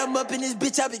 And I'm up in this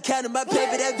bitch, I been counting my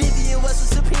paper. That Vivian West was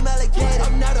Supreme Alligator.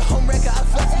 I'm not a home wrecker, I'll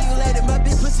fuck you later. My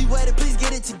big pussy wetter, please get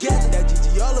it together. That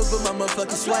GG all over my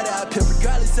motherfucking sweater. I pimp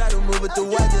regardless, I don't move with the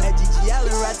weather. That GG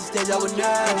Allen right the stage, I would know.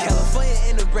 In California,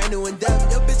 in a brand new endeavor.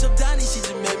 Yo, bitch, I'm Donnie, she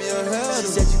just made me a hurdle.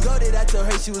 She said you go there, I told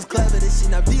her she was clever. This shit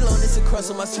not B-Lone, it's a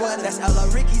cross on my sweater. That's Outlaw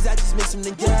Ricky's, I just mix them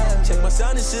together. Check my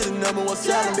sound and shit, the #1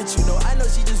 seller. Bitch, you know, I know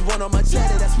she just won on my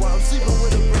cheddar. That's why I'm sleeping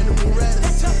with a brand new Beretta.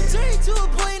 That's how I'm turning to a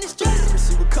boy in the strata.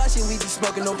 Proceed with caution, we be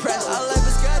smoking no pressure. I like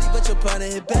Biscotti, but your partner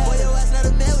hit back. Boy, your ass not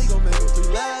a man, we gon' make it 3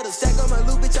 letters. Stack on my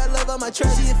loot, bitch, I love all my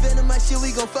trash. She offending my shit,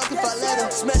 we gon' fuck if I let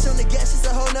her. Smash on the gas, it's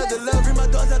a whole nother level. Bring my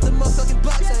dogs out the motherfucking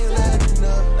box, I ain't letting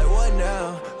up. Like what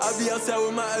now? I be outside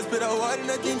with my eyes spit out water and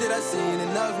I think that I seen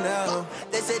enough now.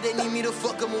 They say they need me to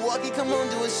fuck up Milwaukee, come on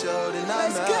do a show, then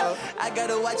I'm out. I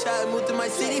gotta watch how I move through my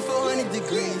city, 400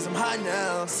 degrees, I'm hot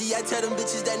now. See, I tell them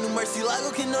bitches that New Mercy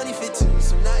Lago can only fit two,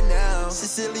 so not now.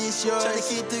 Sicily is yours, tryna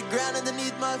keep the ground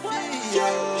underneath my feet, yo.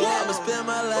 I'ma spend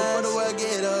my life before the world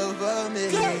get over me.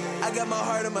 I got my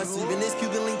heart on my sleeve and this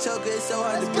Cuban link choker, it's so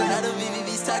hard to breathe. Out of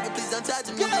VVV's talking, please don't touch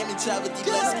me. Let me try with these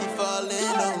blessings keep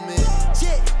falling on me.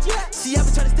 See, I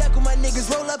been tryna stack with my niggas,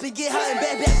 roll up and get high and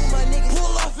back with my niggas.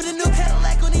 Pull off in a new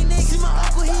Cadillac on these niggas. See my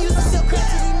uncle, he used to sell crack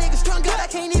to these niggas. Strung up, I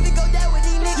can't even go down with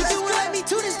these niggas. You do it like me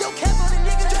too, there's no cap on the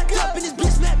niggas. Jack up in this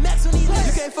bitch, Max on these niggas.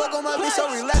 You can't fuck on my bitch, so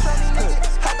relax on these niggas.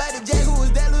 How about the J, who was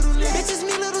that little nigga? Bitches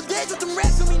me little days with them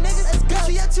racks on me, niggas. Let's go.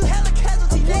 See, I two hella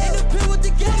casualty, nigga. In the pit with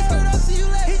the gang, skirt off, see you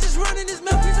later. He just running his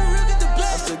mouth, he's a real good to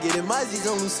bless. I'm still getting my Z's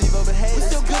on Lucive over haters. We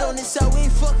still good on this side, we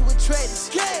ain't fucking with traders.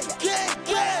 Gang.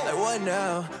 Like what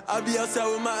now? I be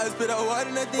outside with my eyes spit out water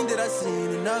and I think that I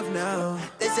seen enough now.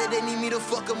 They said they need me to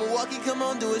fuck up Milwaukee, come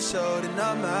on do a show, then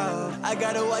I'm out. I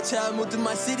gotta watch how I move through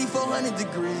my city, 400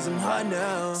 degrees, I'm hot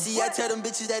now. See, I tell them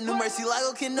bitches that New Mercy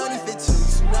Lago can only fit two,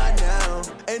 so not now.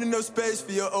 Ain't enough space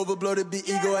for your overblow to be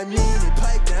ego, I mean it,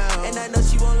 pipe down. And I know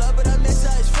she won't love, but I miss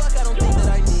her as fuck, I don't think that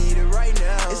I need it right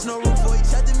now. It's no room for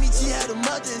each other, me, she had a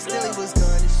mother and still he was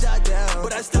gone and shot down.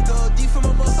 But I still go deep for my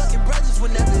motherfucking brothers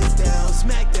whenever it's down,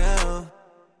 smack down.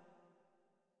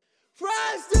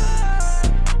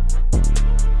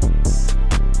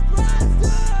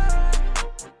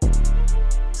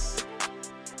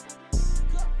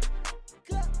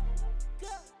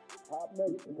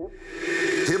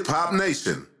 Hip Hop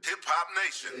Nation. Hip Hop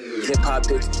Nation. Hip Hop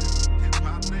Hits.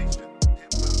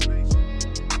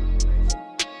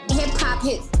 Hip Hop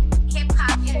Hits. Hip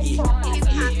Hop Hits.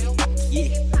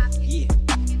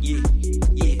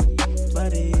 Yeah.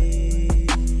 Buddy,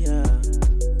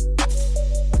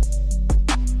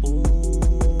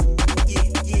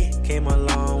 Came a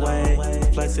long way,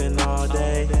 flexing all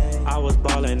day. I was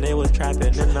ballin', they was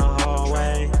trapping in the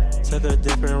hallway. Took a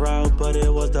different route, but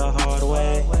it was the hard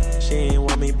way. She ain't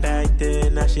want me back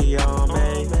then, now she on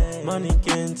me. Money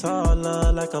getting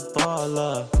taller like a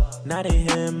baller. Now they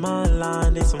hit my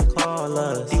line, they some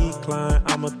callers. Decline,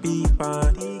 I'ma be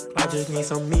fine. I just need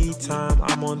some me time,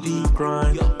 I'm on the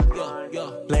grind.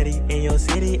 Lady in your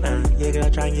city, yeah, girl,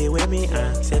 try and get with me,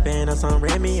 Sippin' on some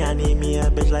Remy, I need me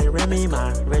a bitch like Remy,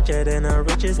 richer than the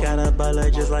richest, got a butler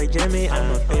just like Jimmy.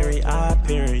 I'm a very odd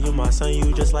parent, you my son,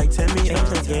 you just like Timmy. Change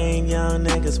the game, young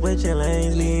niggas switching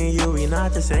lanes. Me and you, we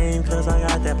not the same, cause I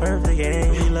got that perfect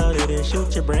game. Reload it and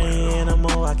shoot your brain, I'm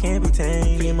more, I can't be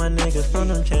tamed. Free my niggas from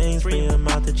them chains, free them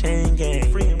out the chain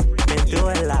gang. Been through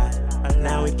a lot,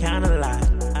 now we count a lot.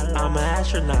 I'm an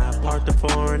astronaut, park the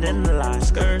foreign in the lot.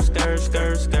 Skirt,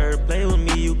 play with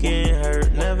me, you getting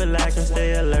hurt. Never lack and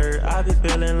stay alert, I be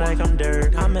feeling like I'm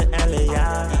dirt. I'm an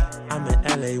LAI, I'm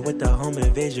LA with the home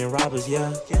invasion robbers,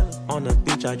 yeah. On the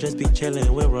beach, I just be chillin'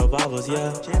 with revolvers, yeah.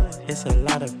 It's a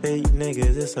lot of fake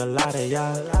niggas, it's a lot of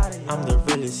y'all. I'm the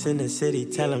realest in the city,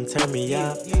 tell them turn me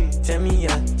up. Turn me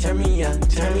up, turn me up,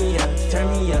 turn me up,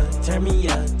 turn me up, turn me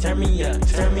up, turn me up,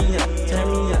 turn me up,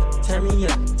 turn me up, turn me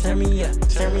up, turn me up,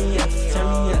 turn me up,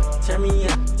 turn me up, turn me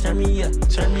up, turn me up,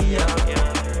 turn me up.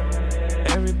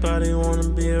 Everybody wanna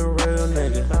be a real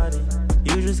nigga.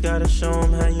 You just gotta show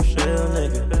them how you feel,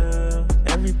 nigga.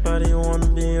 Everybody wanna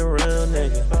be a real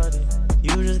nigga.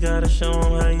 You just gotta show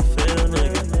them how you feel,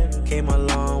 nigga. Came a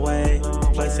long way,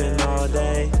 flexing all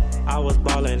day. I was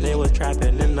ballin', they was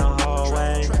trapping in the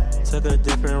hallway. Took a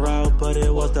different route, but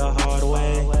it was the hard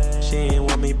way. She ain't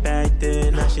want me back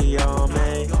then, now she on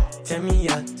me. Turn me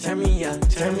up, turn me up,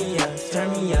 turn me up,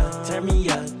 turn me up, turn me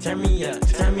up, turn me up,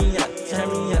 turn me up, turn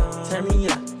me up, turn me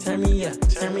up, turn me up,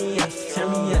 turn me up,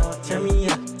 turn me up, turn me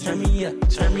up, turn me up,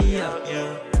 turn me up,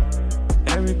 yeah.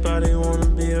 Everybody wanna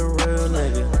be a real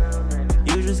nigga.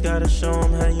 You just gotta show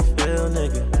them how you feel,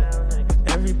 nigga.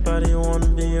 Everybody wanna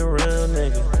be a real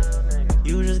nigga.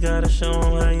 You just gotta show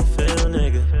them how you feel,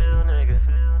 nigga.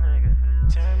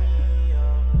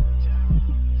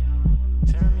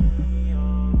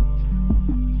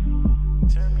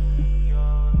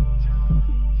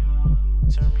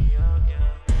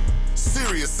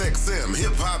 SiriusXM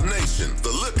Hip Hop Nation, The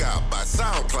Lookout by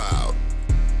SoundCloud.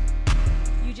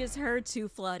 You just heard Too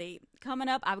Floody. Coming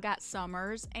up, I've got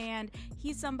Summers, and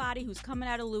he's somebody who's coming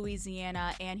out of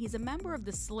Louisiana, and he's a member of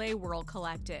the Slay World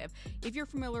Collective. If you're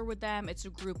familiar with them, it's a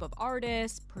group of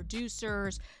artists,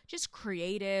 producers, just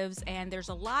creatives, and there's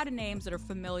a lot of names that are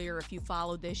familiar if you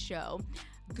follow this show.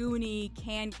 Goonie,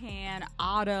 Can,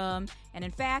 Autumn, and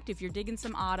in fact, if you're digging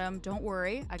some Autumn, don't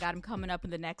worry, I got him coming up in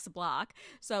the next block.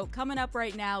 So coming up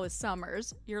right now is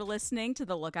Summers. You're listening to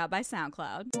The Lookout by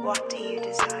SoundCloud. What do you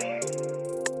desire?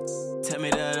 Tell me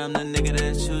that I'm the nigga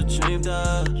that you dreamed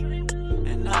of,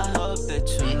 and I hope that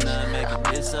you not making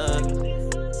this up.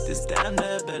 This damn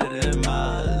that better than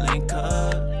my link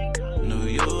up. Knew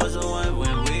you was the one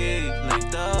when we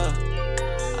linked up.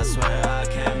 I swear I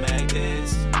can't make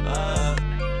this up.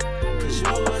 You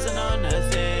wasn't on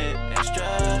nothing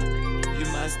extra. You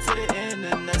must to the end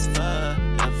and that's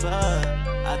forever.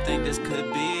 I think this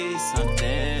could be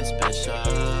something special.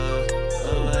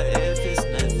 But what if it's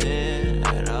nothing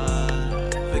at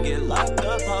all? Forget locked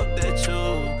up, hope that you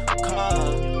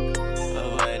call. But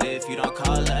what if you don't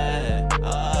call that?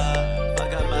 If I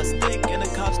got my stick and the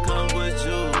cops come with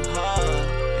you,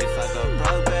 if I go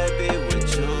broke, baby, would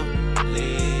you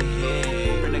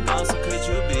leave? Bring the gun, so could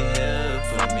you be here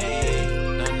for me?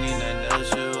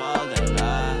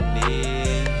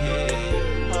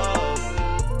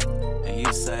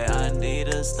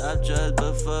 Stop just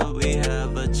before we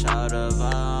have a child of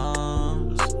our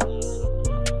own.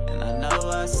 And I know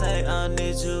I say I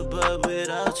need you, but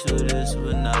without you this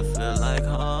would not feel like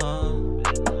home.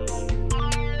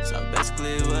 So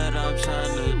basically what I'm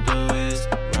trying to do is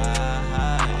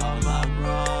right all my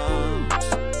wrongs.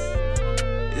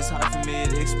 It's hard for me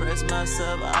to express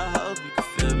myself, I hope you can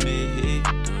feel me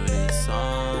through this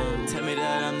song. Tell me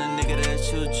that I'm the nigga that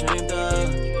you dreamed of,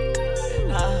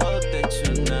 I hope that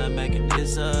you're not making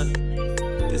this up.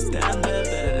 This damn bit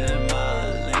better than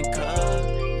my link up.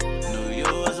 Knew you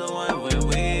was the one when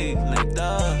we linked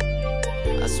up.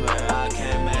 I swear I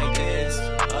can't make this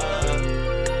up.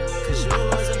 Cause you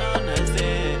wasn't on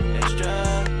nothing extra.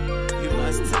 You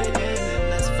must take it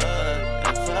and that's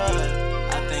forever.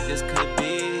 I think this could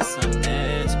be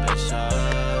something special.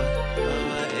 But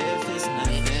what if it's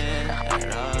nothing at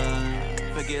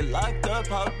all? Forget locked up,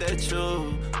 hope that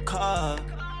you call.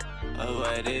 Or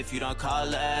what if you don't call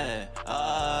that?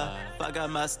 If I got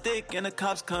my stick and the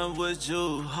cops come, would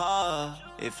you?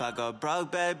 If I go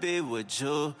broke, baby, would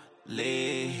you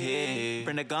leave?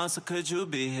 Bring the gun, so could you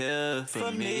be here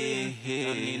for me?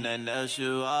 Don't need nothing else,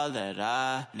 you all that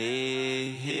I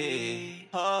need.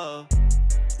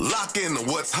 Lock in to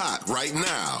what's hot right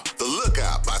now. The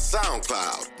Lookout by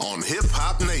SoundCloud on Hip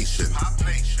Hop Nation.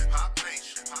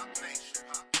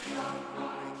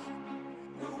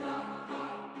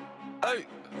 Hey,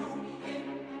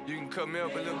 you can cut me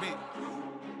up a little bit,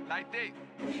 like that.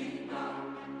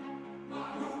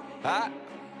 Huh?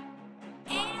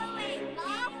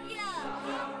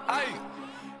 Hey,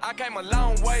 I came a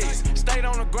long way, stayed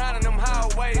on the ground in them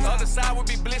hallways. Other side would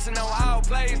be blissing on all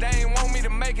plays. They ain't want me to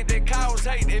make it, they cause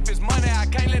hate. If it's money, I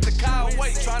can't let the cow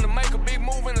wait. Trying to make a big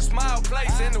move in a small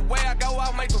place. And the way I go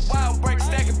out, make the wild break.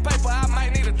 Stacking paper, I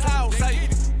might need a towel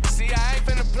safe. See, I ain't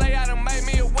finna play, I done made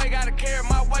me a way. Gotta carry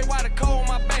my weight while the cold on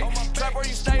my back. Trap where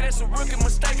you stay, that's a rookie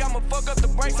mistake. I'ma fuck up the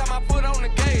brakes, I my foot on the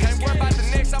gauge. Can't worry about the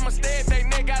next, I'ma stay at they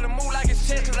neck. Gotta move like it's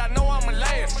chess.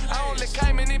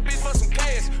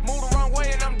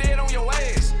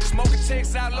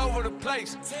 over the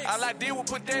place. All I did was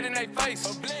put that in their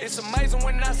face. It's amazing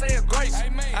when I say a grace.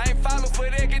 I ain't follow for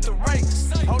that, get the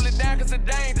race. Hold it down, cause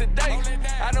today ain't today.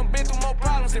 I done been through more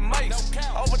problems than Mace.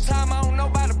 Over time, I don't know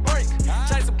about a break.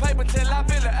 Chase the paper till I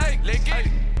feel an ache. Let's get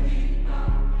it.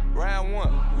 Round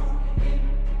one.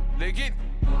 Let's get it.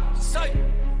 Say.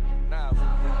 Nah,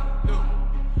 look.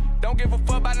 Don't give a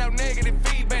fuck about no negative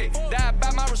feedback. Die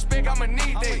by my respect, I'ma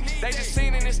need that. They just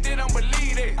seen it and still don't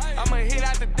believe it. I'ma hit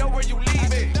out the door where you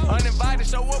leave it. Uninvited,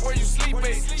 show up where you sleep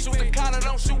at. Shoot the collar,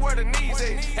 don't shoot where the knees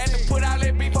at. Had to put all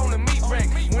that beef on the meat rack.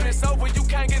 When it's over, you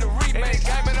can't get a rematch.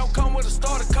 Game don't come with a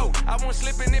starter coat. I won't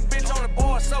slip in this bitch on the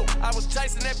board, so I was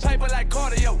chasing that paper like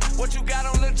cardio. What you got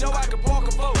on Lil Joe, I could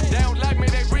walk a boat. They don't like me,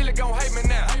 they really gon' hate me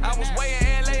now. I was way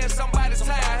in LA in somebody's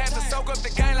town. I had to soak up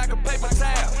the game like a paper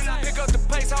towel. Pick up the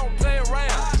pace, I don't play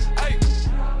around. Hey.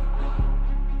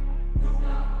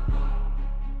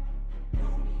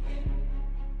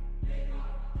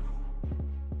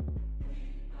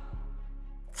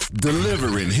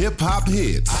 Delivering hip-hop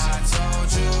hits. I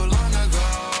told you long ago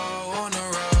on the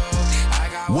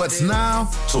road. What's now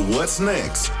to what's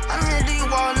next? I'm in deep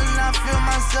water and I feel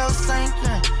myself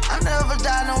sinking. I never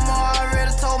die no more, I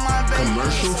already told my baby.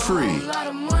 Commercial free. A lot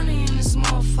of money in this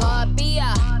motherfucker.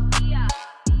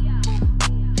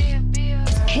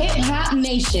 Hip Hop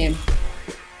Nation.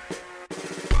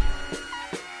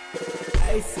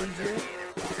 Hey, CJ.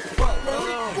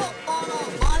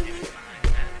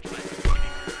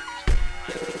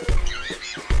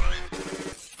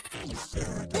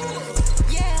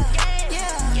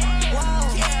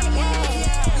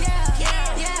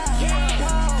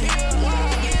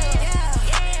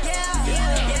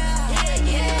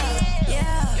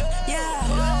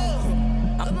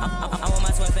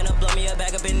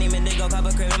 Cop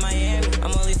a crib in Miami.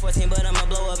 I'm only 14, but I'ma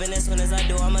blow up, and as soon as I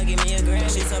do, I'ma give me a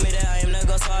grand. She told me that I am the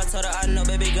ghost, so I told her I know,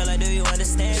 baby girl, do you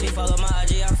understand? She followed my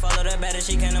IG, I followed her better.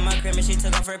 She came to my crib and she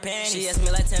took off her panties. She asked me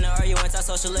like 10 are you went out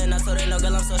social, and I told her no,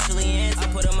 girl, I'm socially anti. I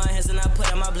put on my hands and I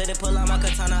put on my blade, pull out my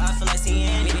katana, I feel like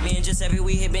seeing me and Giuseppe,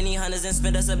 we hit Benny Hunters and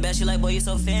spend us a bet. She like, boy, you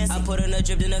so fancy. I put on a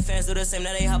drip, then the fans do the same.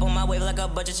 Now they hop on my wave like a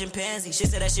bunch of chimpanzees. She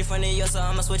said that she from New York, so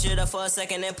I'ma switch it up for a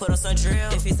second and put on some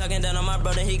drill. If he talking down on my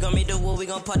brother, he gon' me the wool. We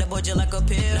gon' pop that boy just like a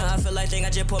pill. Now I feel like I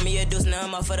just pour me a deuce. Now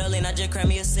I'm out for the lane, I just cram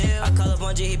me a seal. I call up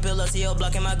on G, he pill up CO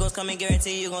blocking my ghost. Come and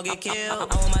guarantee you gon' get killed.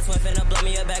 I want my twin finna blow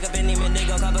me a bag up in Neiman. They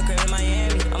gon' cop a crib in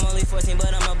Miami. I'm only 14,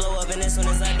 but I'ma blow up, and as soon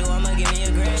as I do, I'ma give me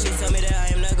a grand. She told me that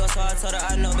I am the ghost, so I told her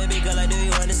I know, baby girl, do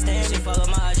you understand? She followed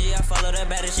my IG, I followed her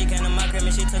better. She came to my crib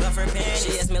and she took off her pants.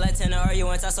 She asked me like 10 are you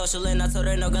anti-social, and I told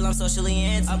her no, girl, I'm socially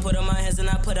anti. I put on my hands and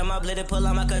I put on my blade, pull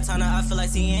out my katana, I feel like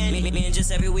seeing me and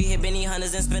Giuseppe, we hit Benny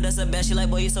Hunters and spend us a bet. She like,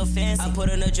 boy, you so fancy. I put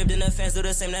on a drip, then the fans do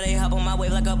the same. Now they hop on my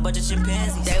wave like a bunch of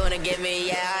chimpanzees. They wanna get me,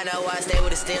 yeah, I know I stay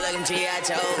with a still like I'm G.I.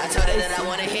 Joe. I told her that I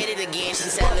wanna hit it again. She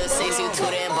said, little 6, you too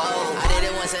damn bold. I did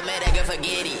it once and made that girl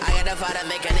forget it. I got the fire to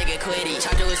make a nigga quit it.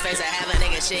 Talk to his face, I have a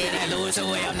nigga shit. I lose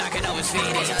away, I'm knocking over his feet.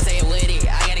 Y'all say it with it,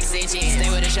 I got extensions. Stay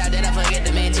with a shot, then I forget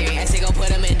the mention. Actually gon' put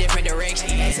him in different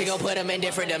directions. Actually gon' put him in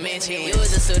different dimensions. You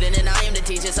was a student and I am the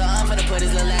teacher, so I'm finna put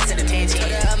his little ass in attention.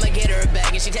 Told her I'ma get her a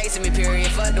bag and she texting me period.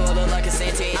 Fuck do I look like a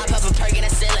sentence. I pop a perk and I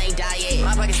still ain't diet.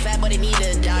 My pocket's fat, but it need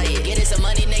a diet. Get it some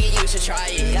money, nigga, you should try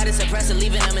it. Got a suppressor,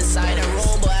 leaving them inside the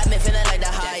room, boy, I've been feeling like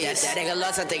the highest. That nigga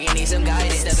lost, I think he need some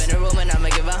guidance. Step in the room and I'ma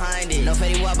get behind it. No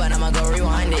Fetty Wap, but I'ma go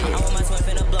rewind it. I want my twin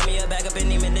finna blow me a bag up in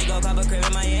Neiman. They gon' cop a crib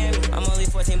in Miami. I'm only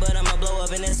 14, but I'ma blow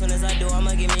up, and as soon as I do,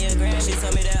 I'ma give me a grand. She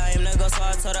told me that I am the ghost, so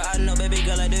I told her I know, baby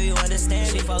girl, do you understand?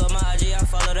 She followed my IG, I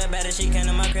followed her better. She came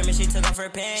to my crib and she took off her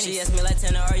panties. She asked me like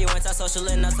 10 are you anti-social,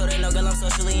 and I told her no, girl, I'm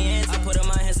socially anti. I put on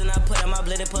my hands and I put on my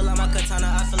blade, pull out my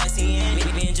katana, I feel like seeing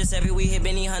me and Giuseppe, we hit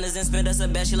Benny Hunters and spend us a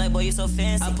bet. She like, boy, you so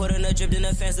fancy. I put on a drip, then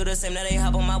the fans do the same. Now they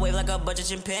hop on my wave like a bunch of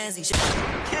chimpanzees.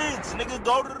 Kids, nigga,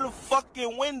 go to the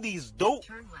fucking Wendy's, dude.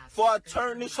 Before I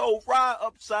turn this whole ride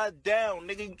upside down,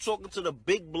 nigga, you talking to the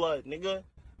big blood, nigga.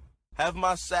 Have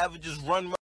my savages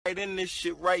run right in this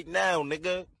shit right now,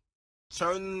 nigga.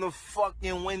 Turn the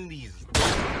fucking Wendy's.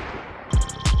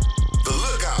 The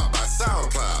Lookout by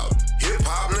SoundCloud, Hip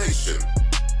Hop Nation.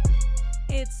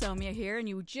 It's Somia here, and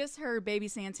you just heard Baby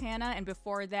Santana, and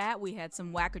before that, we had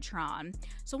some Wackatron.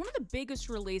 So one of the biggest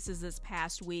releases this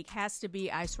past week has to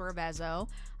be I Swear Vezzo.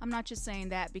 I'm not just saying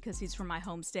that because he's from my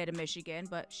home state of Michigan,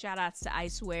 but shout outs to I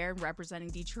Swear representing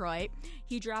Detroit.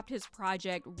 He dropped his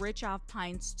project Rich Off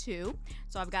Pints 2,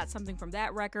 so I've got something from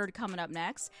that record coming up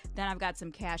next. Then I've got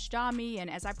some Cash Dummy,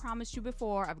 and as I promised you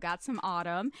before, I've got some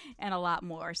Autumn and a lot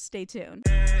more. Stay tuned.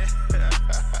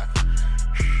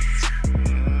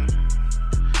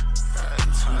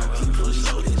 People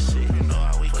know this shit. You know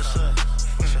how we what's up?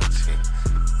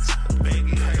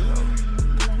 Baby Halo.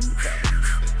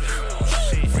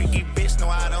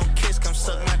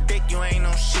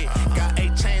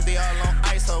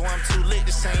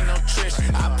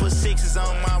 fixes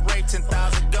on my rape,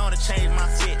 10,000 gonna change my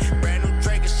fit. Brand new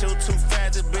Drake and shoot too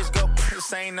fast, this bitch go,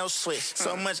 this ain't no switch.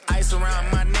 So much ice around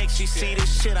my neck, she see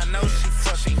this shit, I know she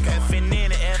fucking. Effing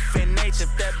in and effing H,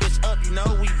 if that bitch up, you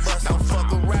know we bust. Don't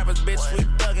fuck with rappers, bitch, we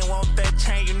thuggin', want that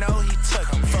chain, you know he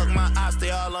tuckin'. Fuck my ops,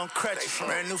 they all on crutches,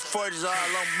 brand new forges all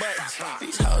on buttons.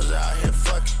 These hoes out here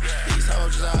fucking, these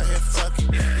hoes out here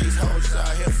fucking, these hoes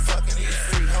out here fucking, these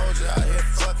free hoes out here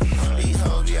fucking, these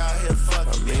hoes be out here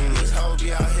fucking, these hoes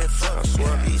be out here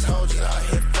fucking, these hoes out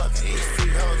here fucking, these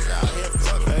free hoes out here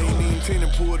fucking. I ain't even 10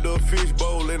 and pulled up fish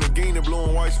bowl and a guinea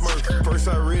blowing white smurf. First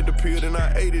I read the pill, then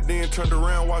I ate it, then turned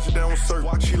around, watch it down with surf.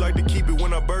 She like to keep it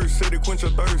when I burst, said it quench her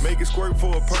thirst, make it squirt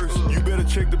for a purse. You better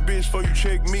check the bitch before you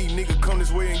check me, nigga come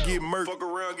this way and get murked. Fuck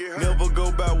around, get hurt. Never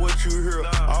go by what you hear,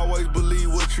 always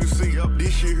believe what you see.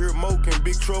 This shit here moking,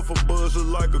 big truffle buzz look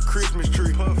like a Christmas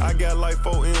tree. I got like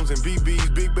 4 M's and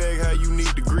VBs, big bag how you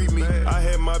need to greet me. I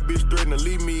had my bitch threaten to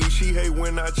leave me, she hate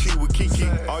when I cheat with Kiki.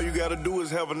 All you gotta do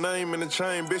is have a name and a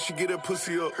chain, bitch you get that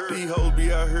pussy up. These hoes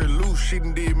be out here loose, she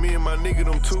done did me and my nigga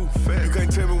them too. You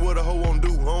can't tell me what a hoe won't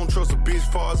do, I don't trust a bitch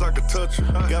far as I can touch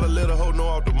her. Gotta let a hoe know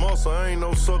off the muscle, I ain't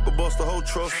no sucker, bust the whole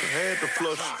trust her, had to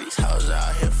flush her. These hoes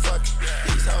out here fucking,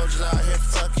 these hoes out here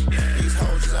fucking, these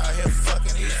hoes out here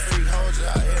fucking, these free hoes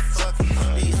out here fucking,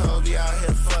 these hoes be out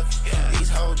here fucking, these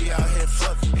hoes be out here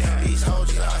fucking, these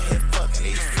hoes out here fucking,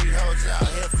 these free hoes out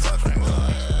here fucking.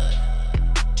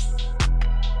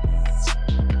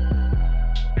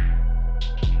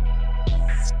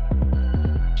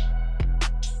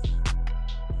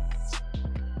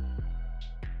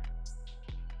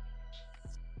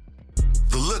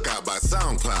 The Lookout by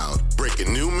SoundCloud,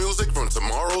 breaking new music from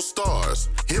tomorrow's stars.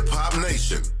 Hip Hop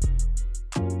Nation.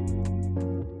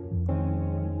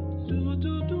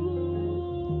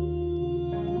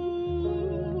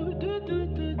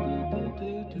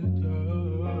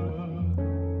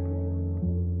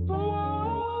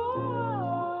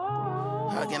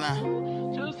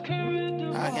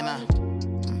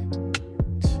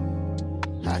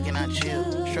 How can I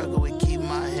chill? Struggle with keeping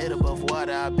my head above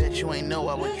water. I bet you ain't know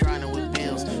I was drowning with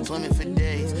bills. Swimming for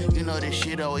days. You know this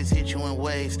shit always hit you in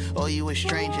waves. Oh, you a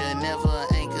stranger, never an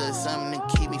anchor. Something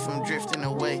to keep me from drifting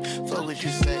away. Fuck what you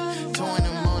say. 2 in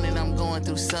the morning, I'm going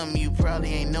through something. You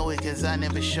probably ain't know it, cause I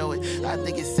never show it. I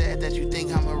think it's sad that you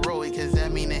think I'm heroic, cause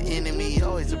that mean the enemy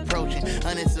always approaching.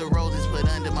 Hundreds of roses put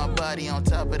under my body on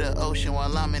top of the ocean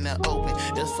while I'm in the open.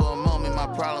 Just for a moment, my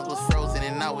problems was frozen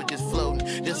and I was just floating.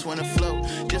 Just wanna float,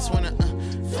 just wanna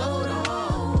float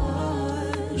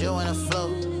on. Just wanna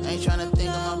float. Ain't tryna think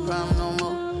of my problem no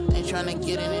more. Ain't tryna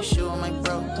get in this shit with my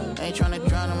bro. Ain't tryna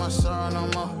drown in my sorrow no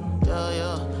more. Yo,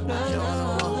 I just wanna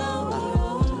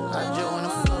walk. I just wanna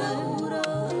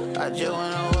float. I just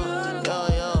wanna walk.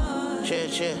 Yo,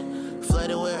 chill.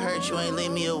 Flooded with hurt, you ain't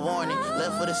leave me a warning.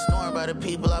 Left with a storm by the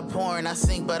people I pouring. I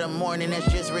sink by the morning,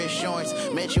 that's just reassurance.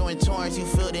 Met you in Torrance, you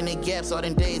filled in the gaps. All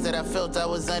them days that I felt I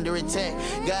was under attack.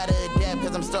 Gotta adapt,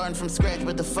 cause I'm starting from scratch.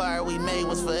 But the fire we made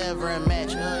was forever a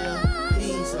match.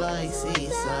 Peace like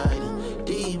seaside,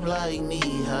 deep like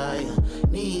knee high.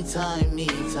 Need time.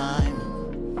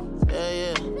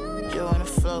 Yeah, just wanna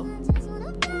float.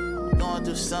 Going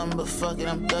through something, but fuck it,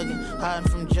 I'm thugging. Hiding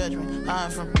from judgment,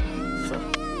 hiding from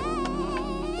fuck.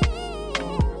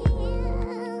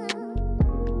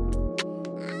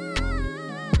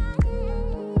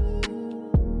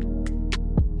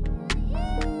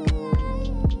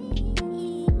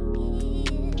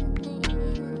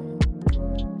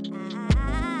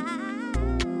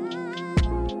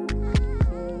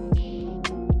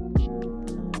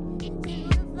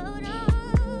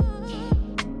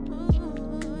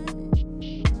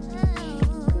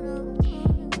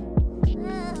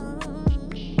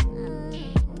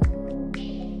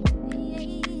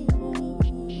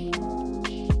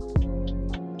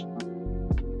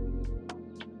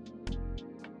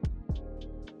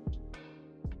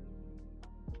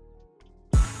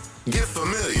 Get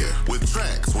familiar with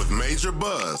tracks with major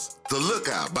buzz. The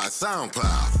Lookout by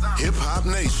SoundCloud. Hip Hop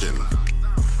Nation.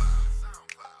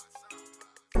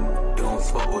 Don't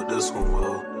fuck with this one,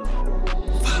 bro.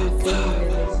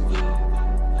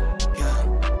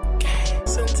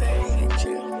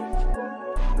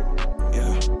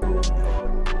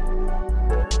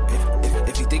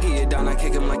 If you think he get down, I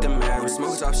kick him like the Mavericks.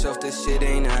 Smoke top shelf, this shit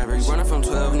ain't average. Running from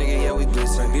 12, nigga, yeah, we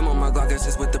glisten. Beam on my Glock, that's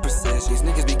just with the precision. These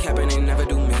niggas be capping, ain't never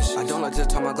do miss. I don't like to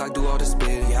talk my Glock, do all the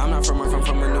spit. Yeah, I'm not from Earth, I'm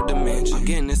from a new dimension. I'm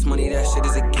getting this money, that shit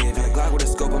is a given. A Glock with a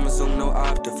scope, I'm assuming no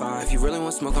op to find. If you really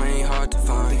want smoke, I ain't hard to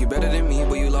find. Think you better than me,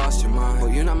 but you lost your mind.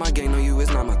 Well, you're not my gang, no, you is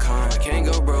not my kind. I can't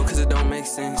go broke, cause it don't make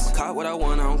sense. I'm caught what I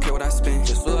want, I don't care what I spend.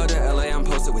 Just flew out to LA, I'm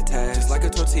posted with tags. Just like a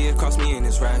tortilla, cross me in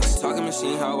his racks. Like talking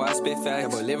machine, how I spit facts. Yeah,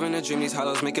 but living a dream, these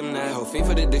hollows make him mad. Whole fiend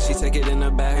for the dick, she take it in the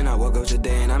bag. And I woke up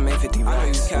today and I made 50 racks. I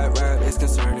know you cat rap, it's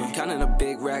concerning. Counting the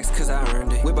big racks, cause I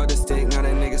earned it. Whip out the stick, now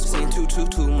that nigga's seen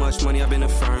too much money, I've been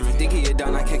affirming. Think he a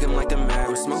down, I kick him like the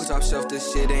Mavericks. Smoke top shelf,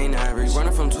 this shit ain't average.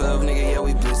 Running from 12, nigga, yeah,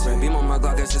 we blitzing. Beam on my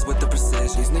Glock, that's just with the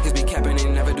precision. These niggas be capping, they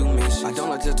never do missions. I don't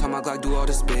like to talk my Glock, do all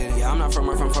the spit. Yeah, I'm not from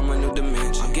Earth, I'm from a new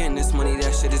dimension. I'm getting this money,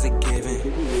 that shit is a given.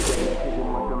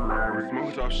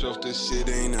 Smoke top shelf, this shit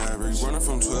ain't average. Running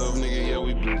from 12, nigga, yeah,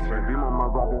 we blitzing. Beam on my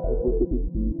Glock, that's just with the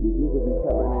precision. Niggas be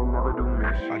capping, they never do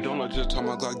missions. I don't like to talk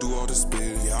my Glock, do all the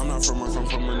spit. Yeah, I'm not from Earth, I'm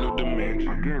from a new dimension.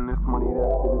 I'm getting this money, that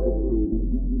shit is a given.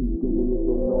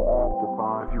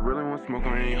 If you really want smoke,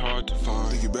 I ain't hard to find.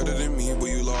 Think you better than me, but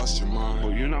you lost your mind.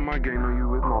 Well, you're not my gang, no,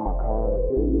 you is not my kind.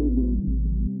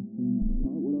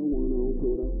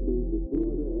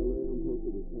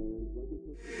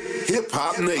 Hip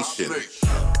Hop Nation.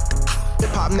 Hip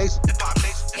Hop Nation.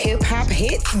 Hip hop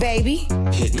hits, baby.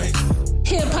 Hit me.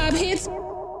 Hip hop hits.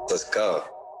 Let's go.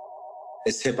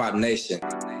 It's Hip Hop Nation.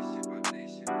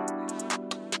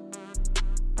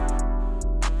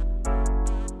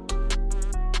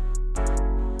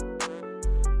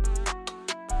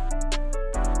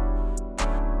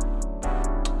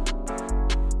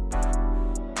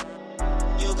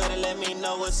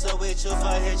 What's up with you if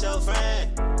I hit your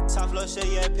friend? Top floor shit,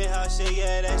 yeah, penthouse shit,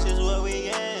 yeah, that's just what we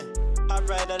in. Hop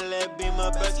right out of that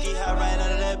Beamer, Berkey, hop right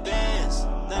out of that Benz.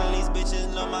 None of these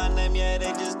bitches know my name, yeah,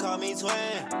 they just call me twin.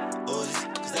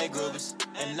 Oozies, cause they groovers,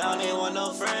 and now they want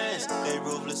no friends. They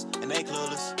ruthless, and they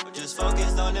clueless, just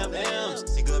focused on them M's.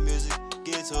 See good music,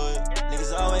 get to it.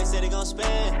 Niggas always say they gon'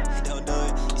 spend, they don't do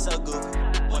it, you so goofy.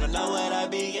 Wanna know what I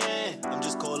be in? I'm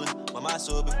just calling with my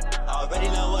sober. I already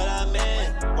know what I'm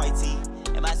in. White tee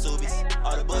and my subies.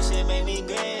 All the bullshit made me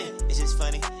grin. It's just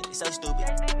funny, it's so stupid.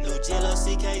 New Jello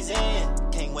CK's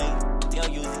in. Can't wait, they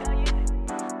don't use it.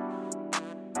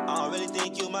 I don't really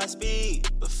think you my speed,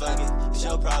 but fuck it, it's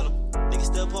your problem. Niggas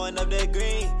still pouring up that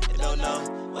green. They don't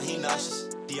know, but he nauseous.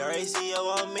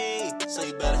 DRACO on me, so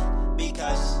you better be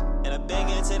cautious. And I bang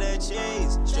into that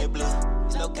cheese, straight blue,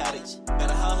 it's no cottage. Got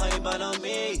a whole honey bun on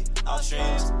me, off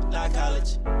streams, not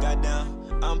college.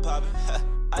 Goddamn, I'm poppin'.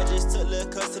 I just took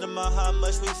little cuts to the mall, how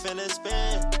much we finna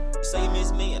spend. You say you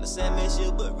miss me, and I say I miss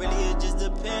you, but really it just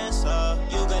depends. So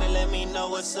you gotta let me know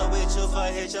what's up with you if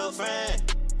I hit your friend.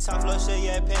 Top floor shit,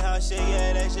 yeah, penthouse shit,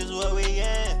 yeah, that's just what we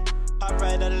in. Hop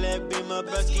right out of that Beamer,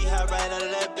 Berkey, hop right out of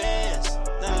that Benz.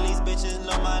 None of these bitches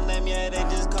know my name, yeah, they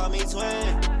just call me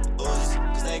twin. Oozies,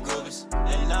 cause they groovers,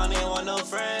 and now they want no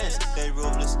friends. They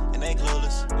ruthless, and they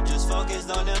clueless, just focused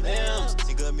on them M's.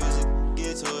 See good music,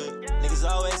 get to it. Niggas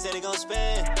always say they gon'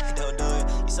 spend, they don't do it,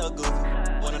 you so goofy.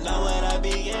 Wanna know what I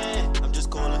be in? I'm just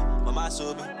coolin' with my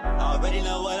Subi. I already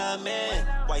know what I'm in.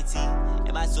 White tee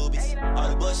and my Subies. All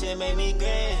the bullshit made me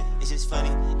grin. It's just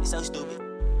funny, it's so stupid.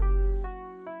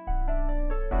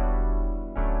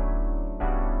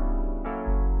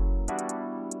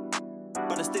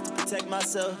 But I stick to protect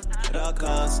myself at all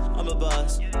costs. I'm a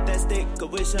boss. That stick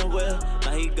could wish him well.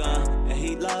 Now he gone and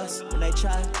he lost. When they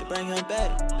try to bring him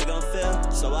back, they gon'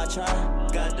 fail. So I try.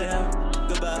 Goddamn,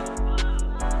 goodbye.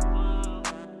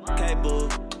 Okay, boo,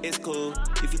 it's cool.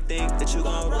 If you think that you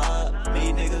gon' rob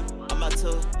me, nigga, I'm my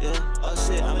tool, yeah. Oh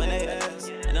shit, I'm in they ass,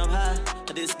 and I'm high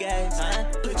on this gas.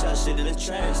 Put your shit in the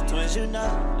trash. Twins, you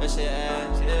know that shit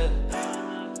ass, yeah.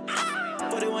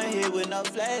 41 here with no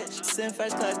flash. Send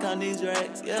first class, count these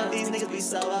racks. Yeah, these niggas be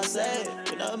so outside.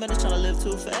 You know, man, tryna live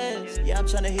too fast. Yeah, I'm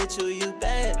tryna hit you, you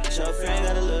bad. Your friend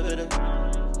got a little bit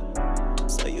of.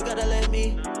 So you gotta let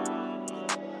me.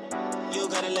 You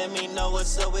gotta let me know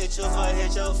what's up with you if I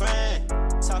hit your friend.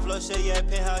 Top floor shit, yeah,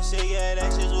 penthouse shit, yeah,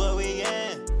 that's just what we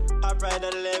in. Hop right out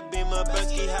of that Beamer,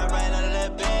 Berkey, hop right out of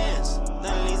that Benz.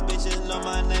 None of these bitches know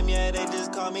my name, yeah, they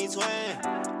just call me twin.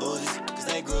 Oozies, cause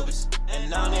they groovers, and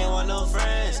now they want no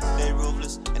friends. They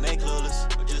ruthless, and they clueless,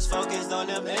 but just focused on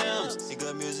them M's. See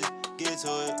good music, get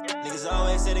to it. Niggas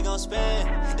always say they gon' spend,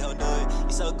 they don't do it,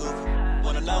 you so goofy.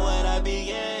 Wanna know what I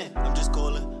be in? I'm just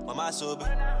coolin' with my Subi.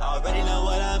 I already know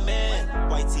what I'm in.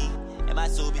 White tee and my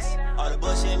Subies. All the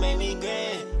bullshit made me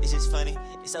grin. It's just funny,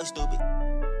 it's so stupid.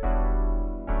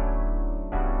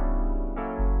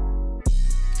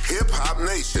 Hip Hop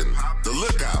Nation, The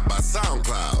Lookout by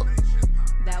SoundCloud.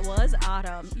 That That was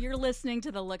Autumn. You're listening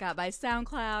to The Lookout by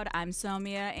SoundCloud. I'm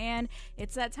Somia, and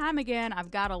it's that time again. I've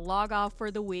got to log off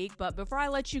for the week, but before I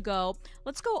let you go,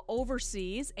 let's go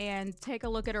overseas and take a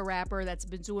look at a rapper that's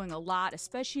been doing a lot,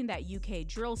 especially in that UK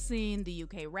drill scene, the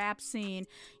UK rap scene.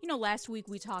 You know, last week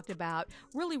we talked about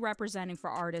really representing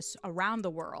for artists around the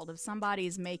world. If somebody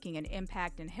is making an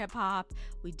impact in hip-hop,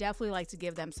 we definitely like to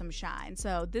give them some shine.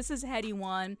 So this is Heady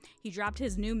One. He dropped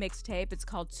his new mixtape. It's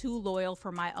called Too Loyal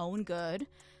for My Own Good.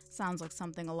 Sounds like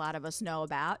something a lot of us know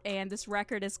about. And this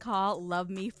record is called Love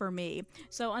Me For Me.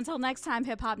 So until next time,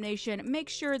 Hip Hop Nation, make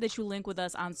sure that you link with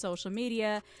us on social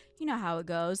media. You know how it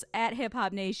goes. At Hip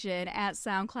Hop Nation, at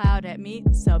SoundCloud, at me,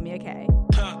 Somia K.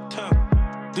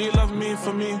 Do you love me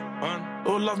for me?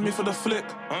 Or love me for the flick?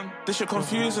 This shit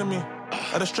confusing me.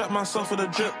 I distract myself with a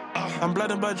drip. I'm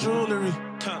blinded by jewelry.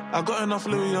 I got enough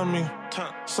Louis on me,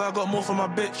 so I got more for my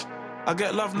bitch. I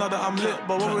get love now that I'm lit,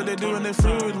 but what were they doing? They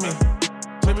through with me.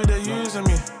 Maybe they're using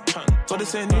me, but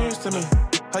this ain't news to me.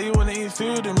 How you wanna eat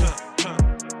food in me?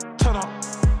 Turn up.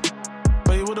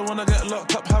 But you wouldn't wanna get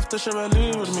locked up, have to share a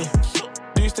loo with me.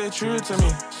 Do you stay true to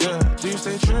me? Yeah, do you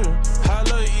stay true? How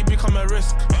loyalty become a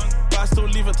risk, but I still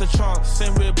leave it to chance.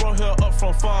 Same way bro here up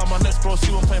from far, my next bro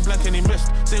see one point blank and he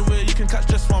missed. Same way you can catch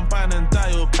just one band and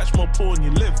die, or catch more poor when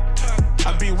you live.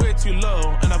 I've been way too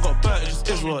low, and I got burnt, it just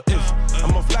is what it is.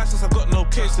 I'm off license, I got no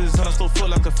cases, and I still feel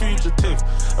like a fugitive.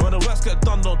 And when the works get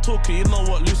done, don't talk it, you know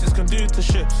what Lucy's can do to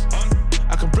ships.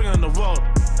 I can bring in the world,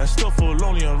 and still feel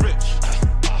lonely and rich.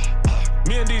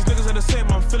 Me and these niggas are the same,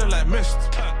 I'm feeling like mist.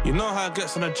 You know how it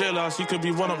gets in a jailhouse, you could be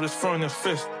one up just throwing your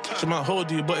fist. She might hold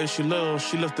you, but is she loyal?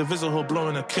 She left the visit her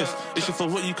blowing a kiss. Is she for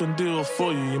what you can do or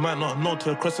for you? You might not know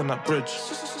till you're crossing that bridge.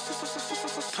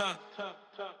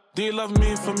 Do you love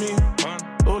me for me?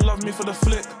 Or love me for the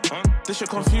flick? This shit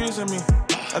confusing me.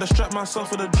 I distract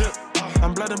myself with a drip.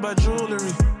 I'm blinded by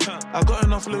jewelry. I got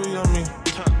enough Louis on me,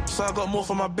 so I got more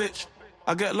for my bitch.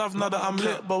 I get love now that I'm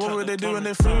lit, but what were they doing?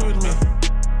 They through with me.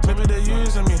 Maybe they're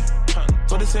using me,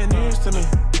 but this ain't news to me.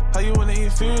 How you wanna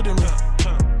eat food in me?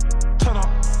 Turn up.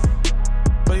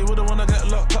 But you wouldn't wanna get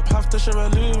locked up, have to share a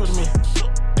loo with me.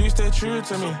 Do you stay true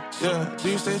to me? Yeah, do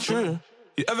you stay true?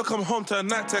 You ever come home to a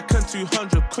night tech and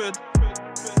 200 quid?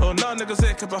 Oh, now niggas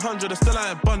ain't kept 100, they still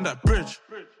ain't bun that bridge.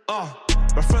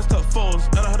 My friends took phones,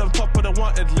 and I had them top of the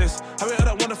wanted list. I ain't had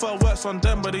that one if I works on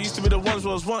them, but they used to be the ones who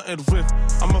I was wanted with.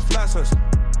 I'm off license,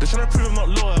 they're trying to prove I'm not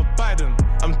loyal, Biden.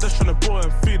 I'm just trying to boil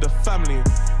and feed the family.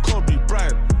 Kobe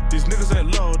Bryant, these niggas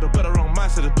ain't low, they've got the wrong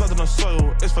mindset, the blood on the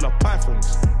soil, it's full of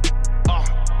pythons.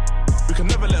 We can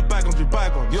never let bygones be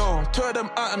bygones. Yo, two of them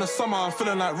out in the summer, I'm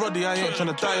feeling like Roddy, I ain't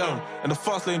trying to die young. In the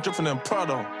fast lane, dripping in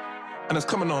Prado, and it's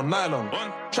coming on nylon.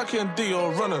 Tracky and D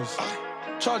or runners,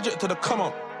 charge it to the come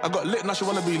up. I got lit, now she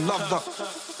wanna be loved up.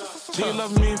 Do you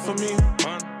love me for me?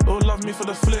 Or love me for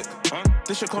the flick?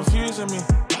 This shit confusing me.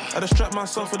 I distract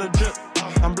myself with a drip.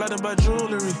 I'm blinded by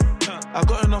jewelry. I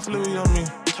got enough Louis on me,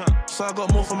 so I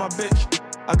got more for my bitch.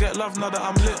 I get love now that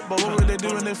I'm lit, but what were they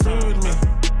doing? They through with me.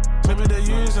 Maybe they're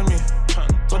using me,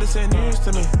 but this ain't news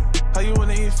to me. How you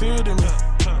wanna eat food in me?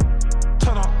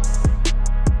 Turn up.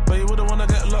 But you wouldn't wanna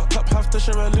get locked up, have to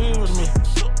share a loo with me.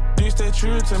 Do you stay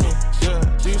true to me?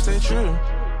 Yeah, do you stay true?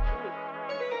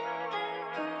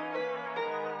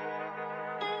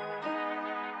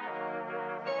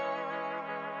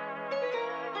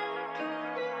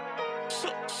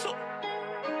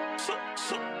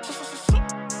 So